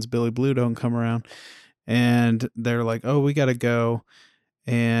myself since Billy Blue don't come around. And they're like, oh, we gotta go.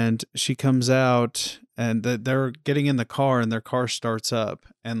 And she comes out, and they're getting in the car, and their car starts up.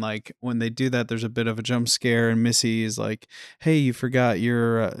 And like when they do that, there's a bit of a jump scare, and Missy is like, hey, you forgot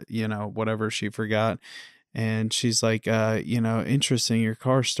your whatever she forgot. And she's like, interesting, your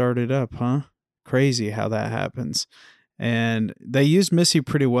car started up, huh? Crazy how that happens. And they used Missy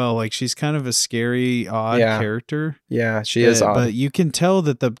pretty well. Like, she's kind of a scary, odd character. Yeah, she is odd. But you can tell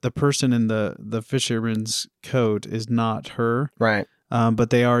that the person in the fisherman's coat is not her. Right.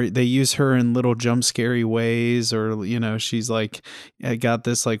 But they use her in little jump scary ways, or she's like got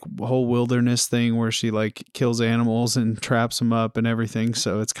this like whole wilderness thing where she like kills animals and traps them up and everything.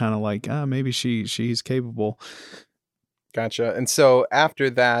 So it's kind of like maybe she's capable. Gotcha. And so after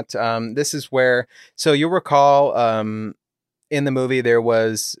that, this is where, so you'll recall in the movie there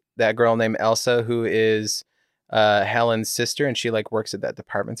was that girl named Elsa who is Helen's sister, and she like works at that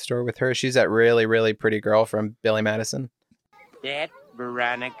department store with her. She's that really, really pretty girl from Billy Madison. That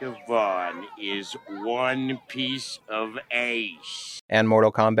Veronica Vaughn is one piece of ace. And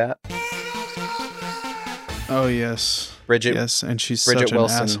Mortal Kombat. Oh, yes. Bridget. Yes, and she's Bridget such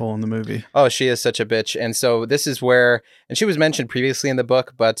Wilson. an asshole in the movie. Oh, she is such a bitch. And so this is where, and she was mentioned previously in the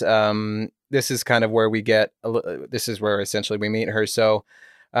book, but this is kind of where we get, this is where essentially we meet her. So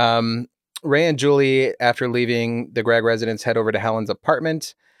Ray and Julie, after leaving the Gregg residence, head over to Helen's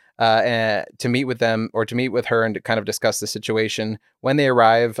apartment to meet with them, or to meet with her and to kind of discuss the situation. When they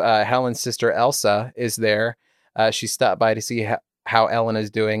arrive, Helen's sister Elsa is there. She stopped by to see how Ellen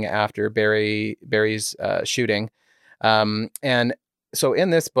is doing after Barry's shooting. And so in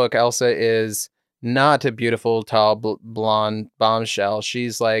this book, Elsa is not a beautiful, tall, blonde bombshell.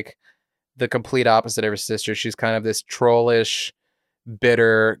 She's like the complete opposite of her sister. She's kind of this trollish,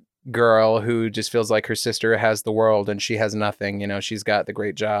 bitter girl who just feels like her sister has the world and she has nothing. She's got the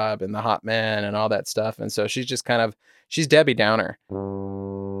great job and the hot man and all that stuff. And so she's just she's Debbie Downer.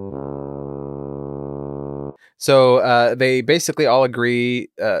 So they basically all agree.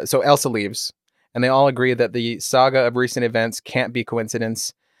 So Elsa leaves, and they all agree that the saga of recent events can't be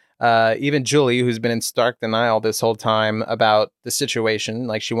coincidence. Even Julie, who's been in stark denial this whole time about the situation,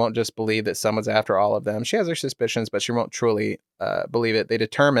 like she won't just believe that someone's after all of them. She has her suspicions, but she won't truly believe it. They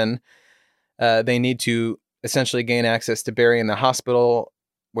determine they need to essentially gain access to Barry in the hospital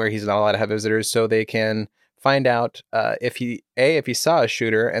where he's not allowed to have visitors, so they can find out if he saw a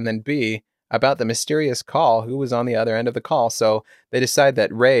shooter, and then B, about the mysterious call, who was on the other end of the call. So they decide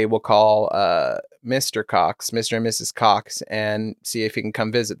that Ray will call Mr. Cox, Mr. and Mrs. Cox, and see if he can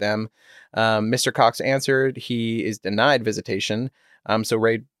come visit them. Mr. Cox answered. He is denied visitation. So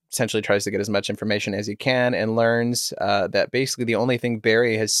Ray essentially tries to get as much information as he can, and learns that basically the only thing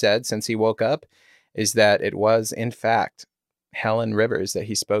Barry has said since he woke up is that it was, in fact, Helen Rivers that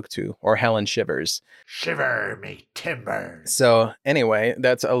he spoke to, or Helen Shivers. Shiver me timbers. So anyway,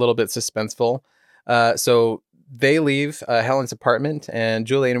 that's a little bit suspenseful. So they leave Helen's apartment, and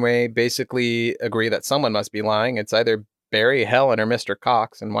Julie and Ray basically agree that someone must be lying. It's either Barry, Helen, or Mr.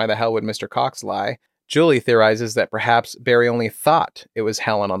 Cox. And why the hell would Mr. Cox lie? Julie theorizes that perhaps Barry only thought it was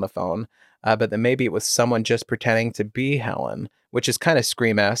Helen on the phone, but that maybe it was someone just pretending to be Helen, which is kind of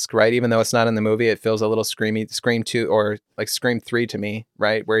Scream-esque, right? Even though it's not in the movie, it feels a little Scream 2 or like Scream 3 to me,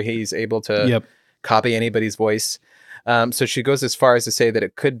 right? Where he's able to copy anybody's voice. So she goes as far as to say that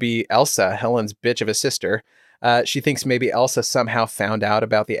it could be Elsa, Helen's bitch of a sister. She thinks maybe Elsa somehow found out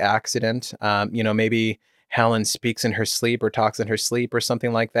about the accident. Maybe Helen speaks in her sleep or talks in her sleep or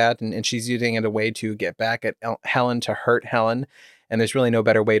something like that. And she's using it a way to get back at Helen, to hurt Helen. And there's really no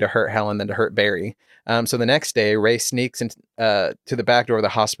better way to hurt Helen than to hurt Barry. So the next day, Ray sneaks into to the back door of the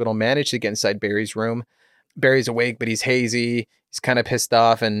hospital, managed to get inside Barry's room. Barry's awake, but he's hazy. He's kind of pissed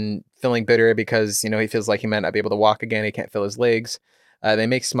off and feeling bitter because, he feels like he might not be able to walk again. He can't feel his legs. They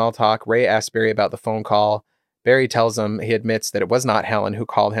make small talk. Ray asks Barry about the phone call. Barry tells him, he admits that it was not Helen who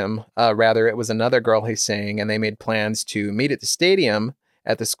called him. Rather, it was another girl he's saying, and they made plans to meet at the stadium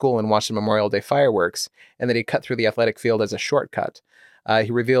at the school and watch the Memorial Day fireworks, and that he cut through the athletic field as a shortcut.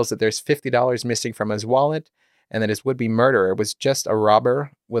 He reveals that there's $50 missing from his wallet, and that his would-be murderer was just a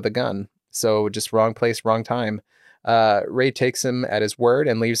robber with a gun. So just wrong place, wrong time. Ray takes him at his word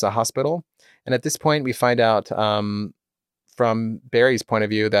and leaves the hospital. And at this point, we find out from Barry's point of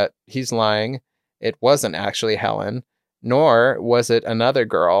view that he's lying. It wasn't actually Helen, nor was it another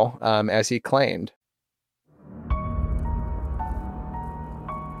girl, as he claimed.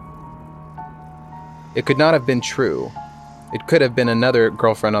 It could not have been true. It could have been another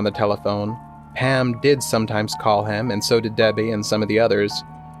girlfriend on the telephone. Pam did sometimes call him, and so did Debbie and some of the others.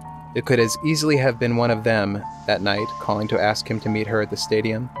 It could as easily have been one of them that night, calling to ask him to meet her at the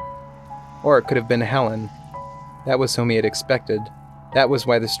stadium. Or it could have been Helen. That was whom he had expected. That was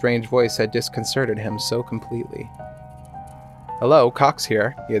why the strange voice had disconcerted him so completely. "Hello, Cox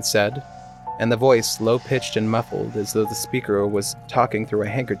here," he had said, and the voice, low-pitched and muffled, as though the speaker was talking through a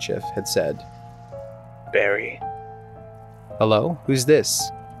handkerchief, had said, "Barry." "Hello, who's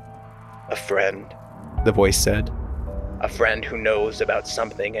this?" "A friend," the voice said. "A friend who knows about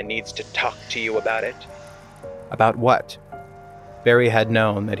something and needs to talk to you about it." About what? Barry had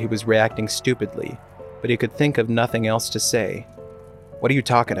known that he was reacting stupidly, but he could think of nothing else to say. "What are you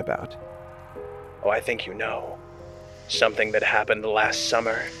talking about?" "Oh, I think you know. Something that happened last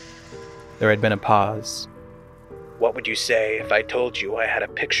summer." There had been a pause. "What would you say if I told you I had a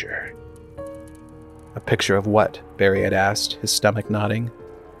picture?" "A picture of what?" Barry had asked, his stomach nodding.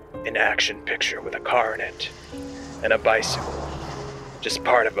 "An action picture with a car in it. And a bicycle. Just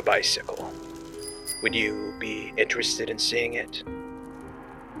part of a bicycle. Would you be interested in seeing it?"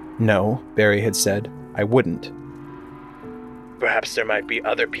 "No," Barry had said. "I wouldn't." "Perhaps there might be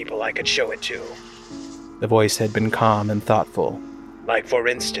other people I could show it to." The voice had been calm and thoughtful. "Like, for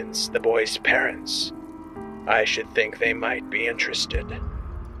instance, the boy's parents. I should think they might be interested."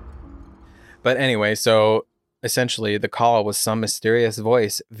 But anyway, so essentially the call was some mysterious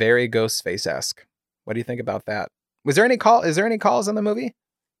voice, very Ghostface-esque. What do you think about that? Was there any call? Is there any calls in the movie?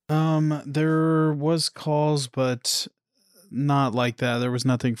 There was calls, but not like that. There was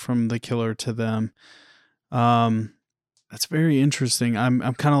nothing from the killer to them. That's very interesting. I'm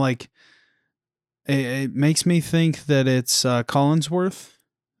kind of like, it makes me think that it's Collinsworth.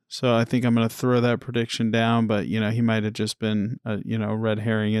 So I think I'm going to throw that prediction down, but he might have just been red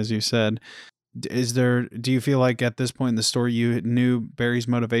herring, as you said. Do you feel like at this point in the story you knew Barry's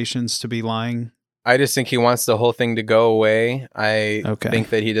motivations to be lying? I just think he wants the whole thing to go away. I think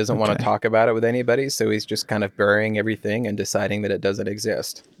that he doesn't want to talk about it with anybody, so he's just kind of burying everything and deciding that it doesn't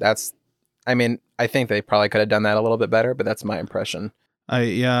exist. I think they probably could have done that a little bit better, but that's my impression.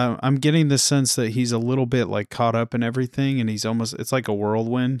 I'm getting the sense that he's a little bit like caught up in everything, and it's like a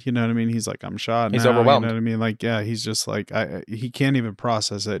whirlwind, you know what I mean? He's like, I'm shot now. He's overwhelmed. You know what I mean? Like, yeah, he's just like, he can't even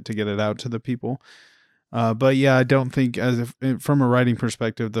process it to get it out to the people. But yeah, I don't think from a writing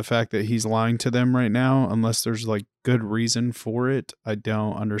perspective, the fact that he's lying to them right now, unless there's like good reason for it, I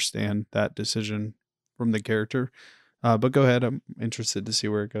don't understand that decision from the character. But go ahead. I'm interested to see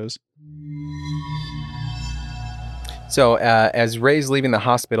where it goes. So as Ray's leaving the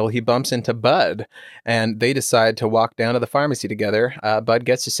hospital, he bumps into Bud, and they decide to walk down to the pharmacy together. Bud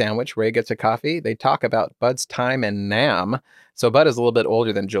gets a sandwich, Ray gets a coffee. They talk about Bud's time in Nam. So Bud is a little bit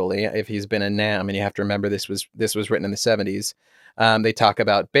older than Julie, if he's been in Nam, and you have to remember this was written in the 70s. They talk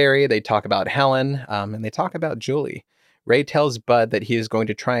about Barry, they talk about Helen, and they talk about Julie. Ray tells Bud that he is going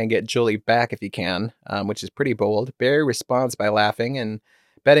to try and get Julie back if he can, which is pretty bold. Barry responds by laughing and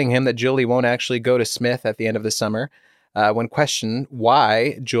betting him that Julie won't actually go to Smith at the end of the summer. When questioned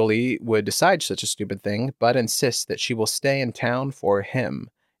why Julie would decide such a stupid thing, Bud insists that she will stay in town for him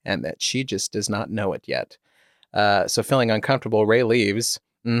and that she just does not know it yet. So feeling uncomfortable, Ray leaves.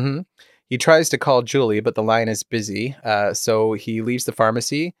 He tries to call Julie, but the line is busy. So he leaves the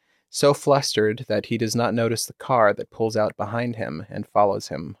pharmacy, so flustered that he does not notice the car that pulls out behind him and follows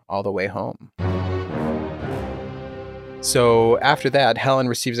him all the way home. So after that, Helen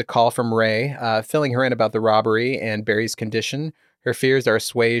receives a call from Ray, filling her in about the robbery and Barry's condition. Her fears are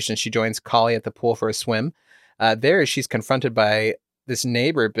assuaged, and she joins Collie at the pool for a swim. There, she's confronted by this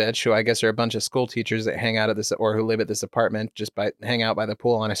neighbor bitch, who I guess are a bunch of school teachers that hang out at this, or who live at this apartment, hang out by the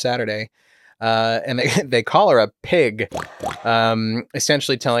pool on a Saturday. And they call her a pig,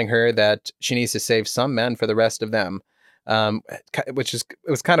 essentially telling her that she needs to save some men for the rest of them. It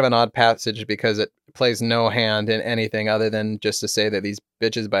was kind of an odd passage because it plays no hand in anything other than just to say that these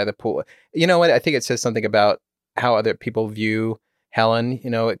bitches by the pool. You know what? I think it says something about how other people view Helen.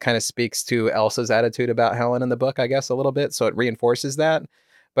 It kind of speaks to Elsa's attitude about Helen in the book, I guess, a little bit. So it reinforces that.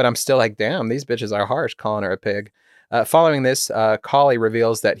 But I'm still like, damn, these bitches are harsh, calling her a pig. Following this, Collie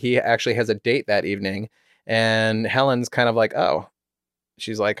reveals that he actually has a date that evening. And Helen's kind of like, oh.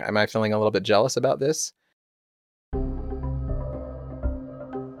 She's like, am I feeling a little bit jealous about this?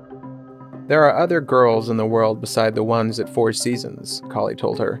 There are other girls in the world beside the ones at Four Seasons, Collie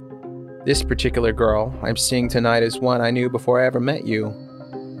told her. This particular girl I'm seeing tonight is one I knew before I ever met you.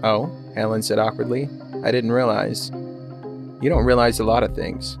 Oh, Helen said awkwardly. I didn't realize. You don't realize a lot of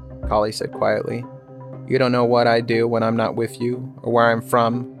things, Collie said quietly. You don't know what I do when I'm not with you, or where I'm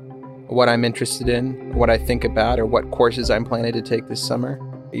from, or what I'm interested in, or what I think about, or what courses I'm planning to take this summer.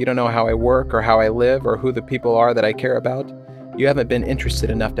 You don't know how I work, or how I live, or who the people are that I care about. You haven't been interested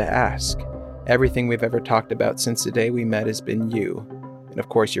enough to ask. Everything we've ever talked about since the day we met has been you, and of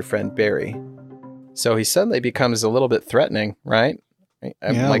course your friend Barry. So he suddenly becomes a little bit threatening, right?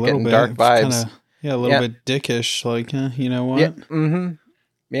 I'm like getting dark vibes. A little bit dickish, like, you know what? Yeah,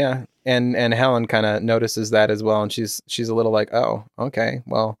 yeah. And Helen kind of notices that as well, and she's a little like, oh, okay,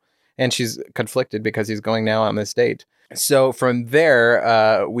 well, and she's conflicted because he's going now on this date. So from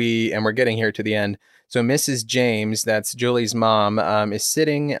there, we're getting here to the end. So Mrs. James, that's Julie's mom, is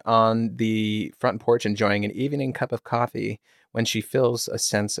sitting on the front porch enjoying an evening cup of coffee when she feels a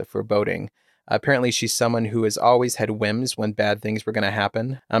sense of foreboding. Apparently, she's someone who has always had whims when bad things were going to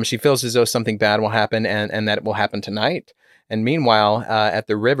happen. She feels as though something bad will happen and that it will happen tonight. And meanwhile, at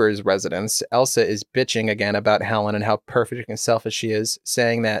the Rivers residence, Elsa is bitching again about Helen and how perfect and selfish she is,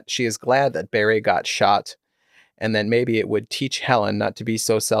 saying that she is glad that Barry got shot and that maybe it would teach Helen not to be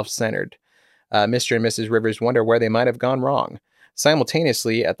so self-centered. Mr. and Mrs. Rivers wonder where they might have gone wrong.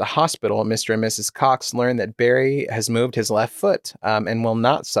 Simultaneously, at the hospital, Mr. and Mrs. Cox learn that Barry has moved his left foot and will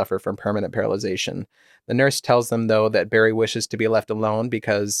not suffer from permanent paralyzation. The nurse tells them, though, that Barry wishes to be left alone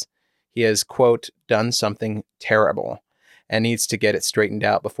because he has, quote, done something terrible and needs to get it straightened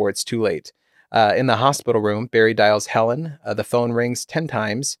out before it's too late. In the hospital room, Barry dials Helen. The phone rings 10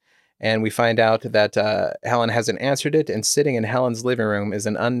 times, and we find out that Helen hasn't answered it, and sitting in Helen's living room is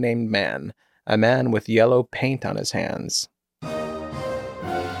an unnamed man, a man with yellow paint on his hands.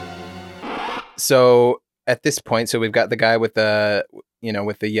 So at this point, so we've got the guy with the,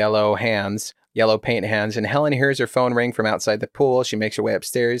 with the yellow paint hands, and Helen hears her phone ring from outside the pool. She makes her way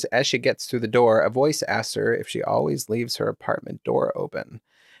upstairs. As she gets through the door, a voice asks her if she always leaves her apartment door open.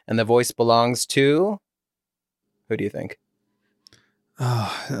 And the voice belongs to... Who do you think?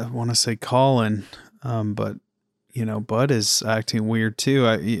 I want to say Colin, but, Bud is acting weird too.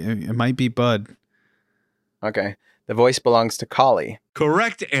 It might be Bud. Okay. The voice belongs to Collie.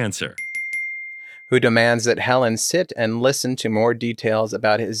 Correct answer. Who demands that Helen sit and listen to more details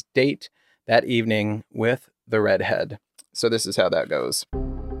about his date that evening with the redhead. So this is how that goes.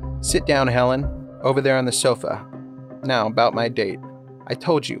 Sit down, Helen, over there on the sofa. Now, about my date. I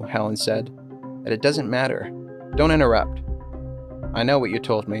told you, Helen said, that it doesn't matter. Don't interrupt. I know what you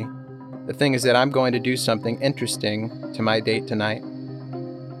told me. The thing is that I'm going to do something interesting to my date tonight.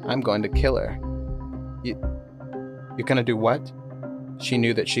 I'm going to kill her. You're going to do what? She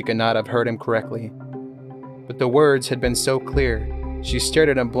knew that she could not have heard him correctly. But the words had been so clear, she stared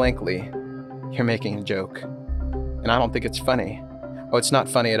at him blankly. You're making a joke. And I don't think it's funny. Oh, it's not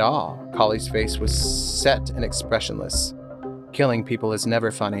funny at all. Collie's face was set and expressionless. Killing people is never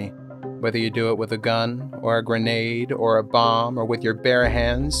funny. Whether you do it with a gun, or a grenade, or a bomb, or with your bare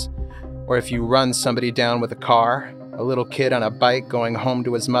hands, or if you run somebody down with a car, a little kid on a bike going home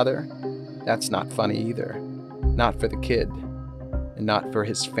to his mother, that's not funny either. Not for the kid. And not for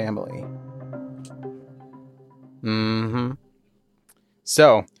his family. Mm-hmm.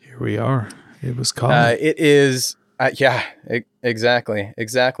 So here we are. It was Colin. It is,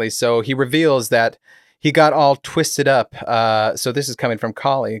 exactly. So he reveals that he got all twisted up. So this is coming from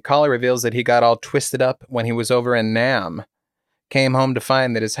Collie. Collie reveals that he got all twisted up when he was over in Nam. Came home to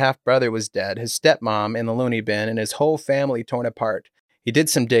find that his half-brother was dead, his stepmom in the loony bin, and his whole family torn apart. He did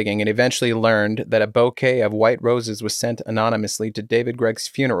some digging and eventually learned that a bouquet of white roses was sent anonymously to David Gregg's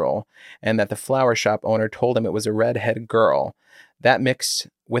funeral, and that the flower shop owner told him it was a redhead girl. That mixed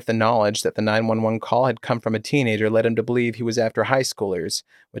with the knowledge that the 911 call had come from a teenager led him to believe he was after high schoolers,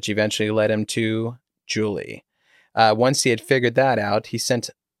 which eventually led him to Julie. Once he had figured that out, he sent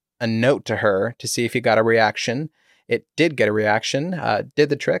a note to her to see if he got a reaction. It did get a reaction, did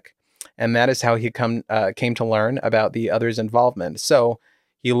the trick. And that is how he came to learn about the other's involvement. So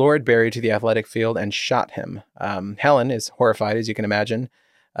he lured Barry to the athletic field and shot him. Helen is horrified, as you can imagine,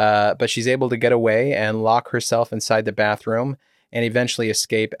 but she's able to get away and lock herself inside the bathroom and eventually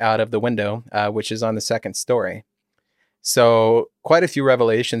escape out of the window, which is on the second story. So quite a few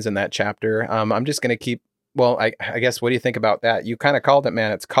revelations in that chapter. I'm just going to keep, I guess, what do you think about that? You kind of called it,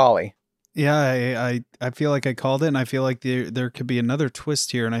 man. It's Collie. Yeah, I feel like I called it, and I feel like there could be another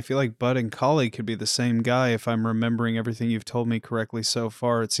twist here, and I feel like Bud and Collie could be the same guy if I'm remembering everything you've told me correctly so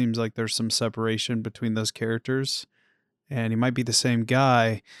far. It seems like there's some separation between those characters, and he might be the same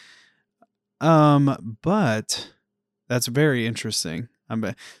guy. But that's very interesting.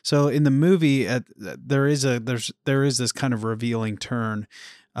 So in the movie, there is this kind of revealing turn.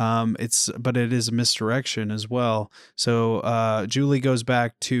 But it is a misdirection as well. So Julie goes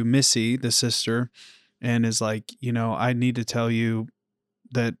back to Missy, the sister, and is like, I need to tell you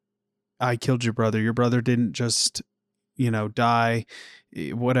that I killed your brother. Your brother didn't just, die.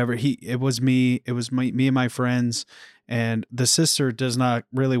 Whatever. It was me. It was me and my friends. And the sister does not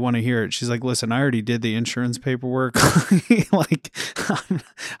really want to hear it. She's like, listen, I already did the insurance paperwork. Like,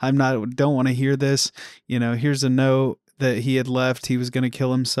 don't want to hear this. Here's a note that he had left. He was going to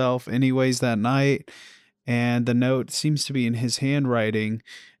kill himself anyways that night. And the note seems to be in his handwriting.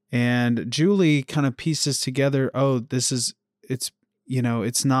 And Julie kind of pieces together, oh,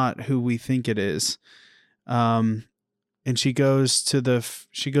 it's not who we think it is. And she goes to the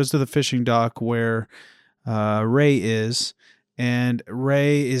fishing dock where Ray is, and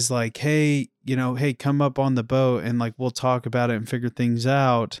Ray is like, hey, come up on the boat and like we'll talk about it and figure things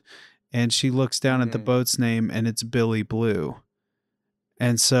out. And she looks down at the boat's name and it's Billy Blue.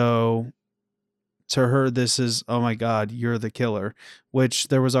 And so to her, this is, oh my God, you're the killer, which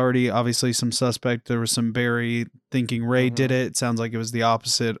there was already obviously some suspect. There was some Barry thinking Ray did it. It sounds like it was the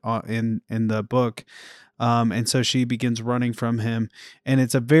opposite in the book. And so she begins running from him, and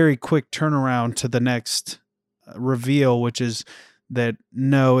it's a very quick turnaround to the next reveal, which is that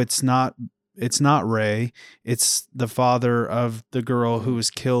no, it's not Ray. It's the father of the girl who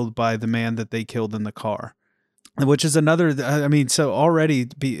was killed by the man that they killed in the car, which is another, so already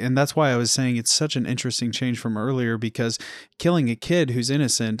and that's why I was saying it's such an interesting change from earlier, because killing a kid who's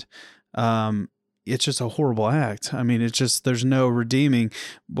innocent, it's just a horrible act. It's just, there's no redeeming.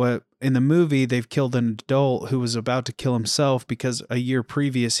 But in the movie, they've killed an adult who was about to kill himself because a year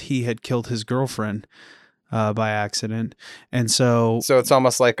previous he had killed his girlfriend by accident. And so it's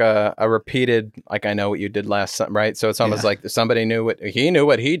almost like a repeated, like, I know what you did last summer, right? So it's almost like somebody knew what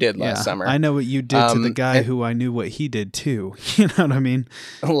he did last summer. I know what you did to the guy who I knew what he did too. You know what I mean?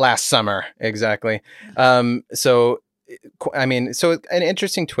 Last summer, exactly. So an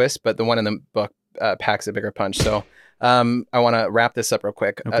interesting twist, but the one in the book packs a bigger punch. So I want to wrap this up real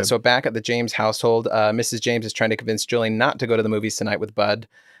quick. Okay. So back at the James household, Mrs. James is trying to convince Julie not to go to the movies tonight with Bud.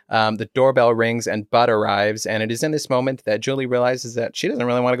 The doorbell rings and Bud arrives, and it is in this moment that Julie realizes that she doesn't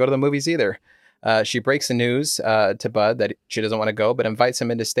really want to go to the movies either. She breaks the news to Bud that she doesn't want to go, but invites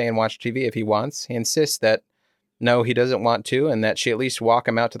him in to stay and watch TV if he wants. He insists that no, he doesn't want to, and that she at least walk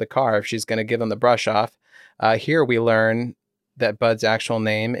him out to the car if she's going to give him the brush off. Here we learn that Bud's actual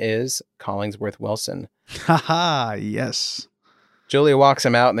name is Collingsworth Wilson. Haha, yes. Julia walks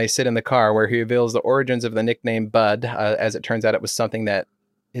him out and they sit in the car, where he reveals the origins of the nickname Bud. As it turns out, it was something that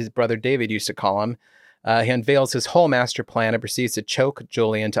his brother David used to call him. He unveils his whole master plan and proceeds to choke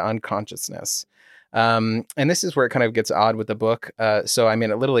Julie into unconsciousness. And this is where it kind of gets odd with the book. It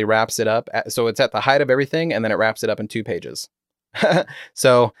literally wraps it up. So it's at the height of everything, and then it wraps it up in 2 pages.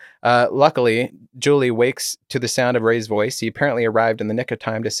 So luckily, Julie wakes to the sound of Ray's voice. He apparently arrived in the nick of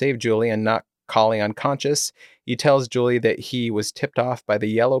time to save Julie and not Collie unconscious. He tells Julie that he was tipped off by the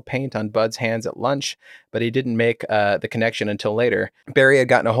yellow paint on Bud's hands at lunch, but he didn't make the connection until later. Barry had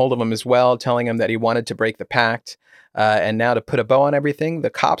gotten a hold of him as well, telling him that he wanted to break the pact. And now, to put a bow on everything, the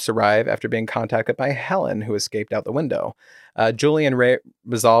cops arrive after being contacted by Helen, who escaped out the window. Julie and Ray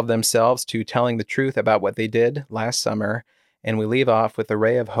resolve themselves to telling the truth about what they did last summer. And we leave off with a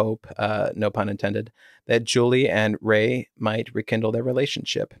ray of hope, no pun intended, that Julie and Ray might rekindle their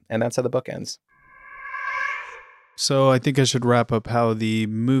relationship. And that's how the book ends. So I think I should wrap up how the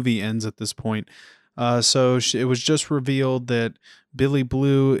movie ends at this point. It was just revealed that Billy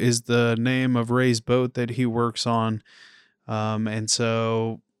Blue is the name of Ray's boat that he works on. And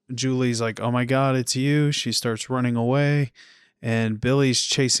so Julie's like, oh my God, it's you. She starts running away, and Billy's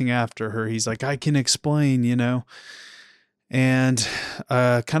chasing after her. He's like, I can explain, And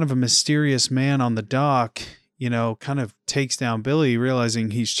kind of a mysterious man on the dock, kind of takes down Billy,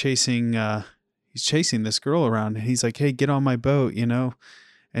 realizing he's chasing this girl around. And he's like, hey, get on my boat,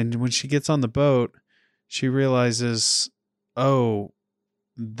 And when she gets on the boat, she realizes, oh,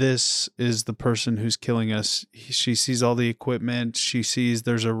 this is the person who's killing us. She sees all the equipment. She sees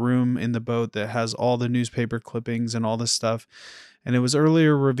there's a room in the boat that has all the newspaper clippings and all this stuff. And it was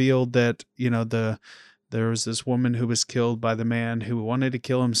earlier revealed that, there was this woman who was killed by the man who wanted to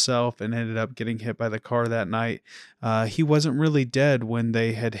kill himself and ended up getting hit by the car that night. He wasn't really dead when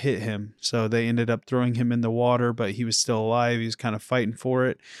they had hit him, so they ended up throwing him in the water, but he was still alive. He was kind of fighting for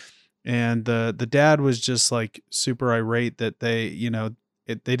it. And the dad was just like super irate that they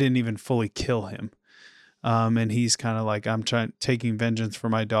didn't even fully kill him. And he's kind of like, I'm taking vengeance for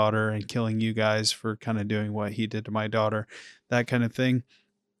my daughter and killing you guys for kind of doing what he did to my daughter, that kind of thing.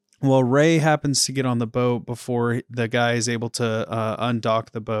 Well, Ray happens to get on the boat before the guy is able to undock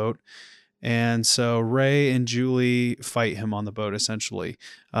the boat. And so Ray and Julie fight him on the boat, essentially.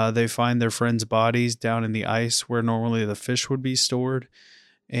 They find their friends' bodies down in the ice where normally the fish would be stored.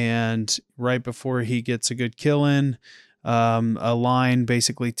 And right before he gets a good kill in, a line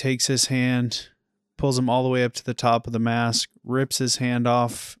basically takes his hand, pulls him all the way up to the top of the mast, rips his hand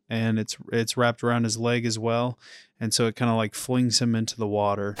off, and it's wrapped around his leg as well. And so it kind of like flings him into the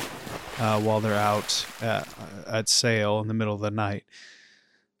water while they're out at sail in the middle of the night.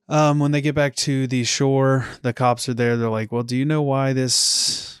 When they get back to the shore, the cops are there. They're like, well, do you know why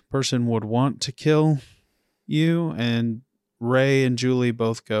this person would want to kill you? And Ray and Julie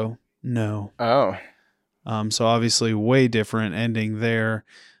both go, no. Oh. So obviously way different ending there,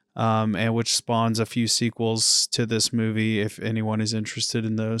 and which spawns a few sequels to this movie if anyone is interested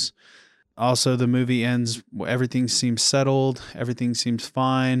in those. Also, the movie ends, everything seems settled, everything seems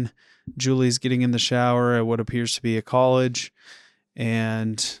fine. Julie's getting in the shower at what appears to be a college,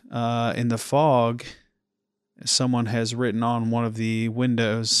 and in the fog, someone has written on one of the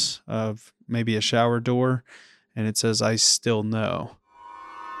windows of maybe a shower door, and it says, "I still know."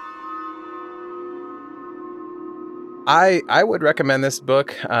 I would recommend this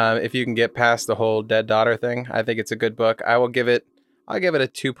book if you can get past the whole dead daughter thing. I think it's a good book. I'll give it a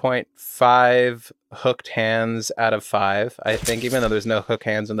 2.5 hooked hands out of 5. I think, even though there's no hook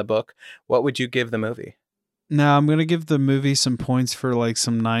hands in the book. What would you give the movie? Now, I'm going to give the movie some points for like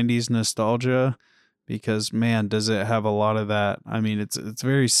some 90s nostalgia, because man, does it have a lot of that. I mean, it's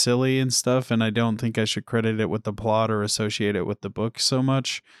very silly and stuff, and I don't think I should credit it with the plot or associate it with the book so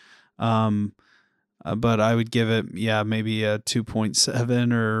much. But I would give it, maybe a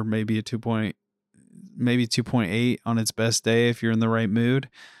 2.7 or maybe 2.8 on its best day if you're in the right mood,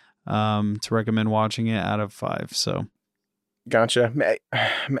 to recommend watching it out of 5. So, gotcha.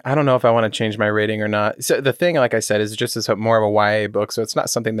 I don't know if I want to change my rating or not. So the thing, like I said, is just more of a YA book, so it's not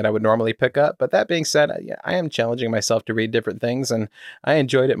something that I would normally pick up. But that being said, I am challenging myself to read different things, and I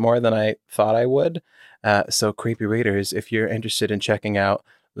enjoyed it more than I thought I would. So creepy readers, if you're interested in checking out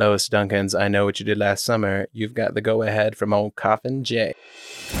Lois Duncan's I Know What You Did Last Summer, you've got the go-ahead from old Coffin J.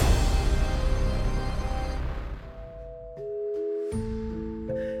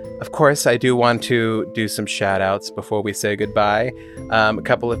 Of course, I do want to do some shout-outs before we say goodbye. A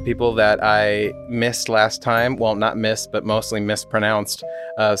couple of people that I missed last time. Well, not missed, but mostly mispronounced.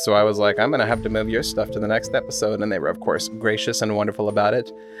 So I was like, I'm going to have to move your stuff to the next episode. And they were, of course, gracious and wonderful about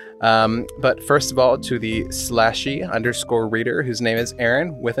it. But first of all, to the /_reader, whose name is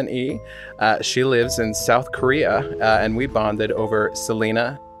Erin with an E. She lives in South Korea, and we bonded over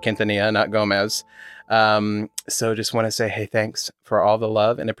Selena Quintanilla, not Gomez. So just want to say, hey, thanks for all the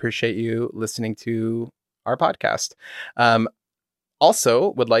love and appreciate you listening to our podcast.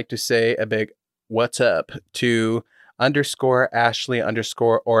 Also would like to say a big what's up to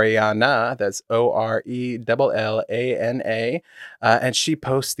 _Ashley_Oriana. That's ORELLANA. And she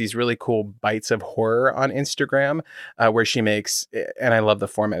posts these really cool bites of horror on Instagram, where she makes, and I love the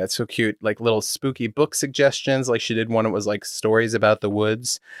format, it's so cute, like little spooky book suggestions. Like she did one, it was like stories about the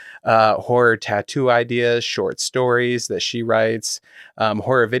woods, horror tattoo ideas, short stories that she writes,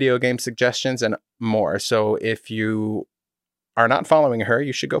 horror video game suggestions, and more. So if you are not following her,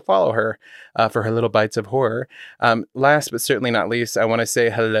 you should go follow her for her little bites of horror. Last but certainly not least, I want to say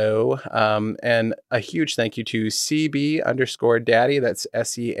hello and a huge thank you to CB_daddy. That's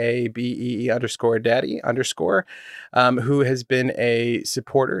SEABEE_daddy_, who has been a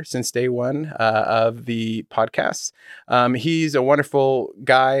supporter since day one of the podcast. He's a wonderful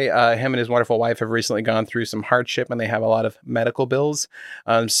guy. Him and his wonderful wife have recently gone through some hardship, and they have a lot of medical bills.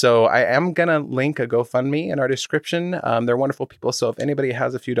 So I am going to link a GoFundMe in our description. They're wonderful people. So if anybody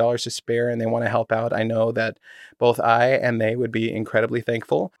has a few dollars to spare and they want to help out, I know that both I and they would be incredibly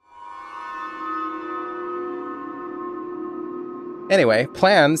thankful. Anyway,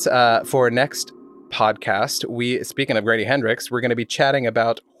 plans for next podcast. Speaking of Grady Hendrix, we're going to be chatting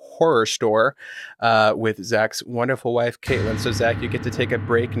about Horror Store with Zach's wonderful wife, Caitlin. So Zach, you get to take a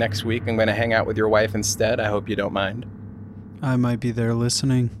break next week. I'm going to hang out with your wife instead. I hope you don't mind. I might be there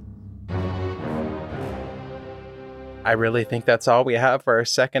listening. I really think that's all we have for our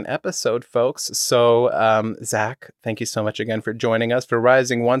second episode, folks. So, Zach, thank you so much again for joining us, for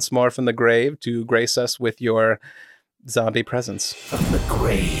rising once more from the grave to grace us with your zombie presence. From the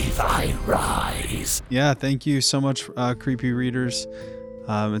grave I rise. Yeah, thank you so much, creepy readers.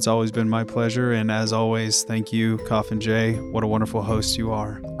 It's always been my pleasure, and as always, thank you, Coffin J. What a wonderful host you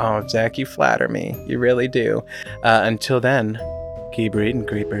are. Oh, Zach, you flatter me. You really do. Until then, keep reading,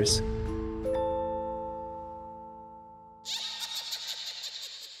 creepers.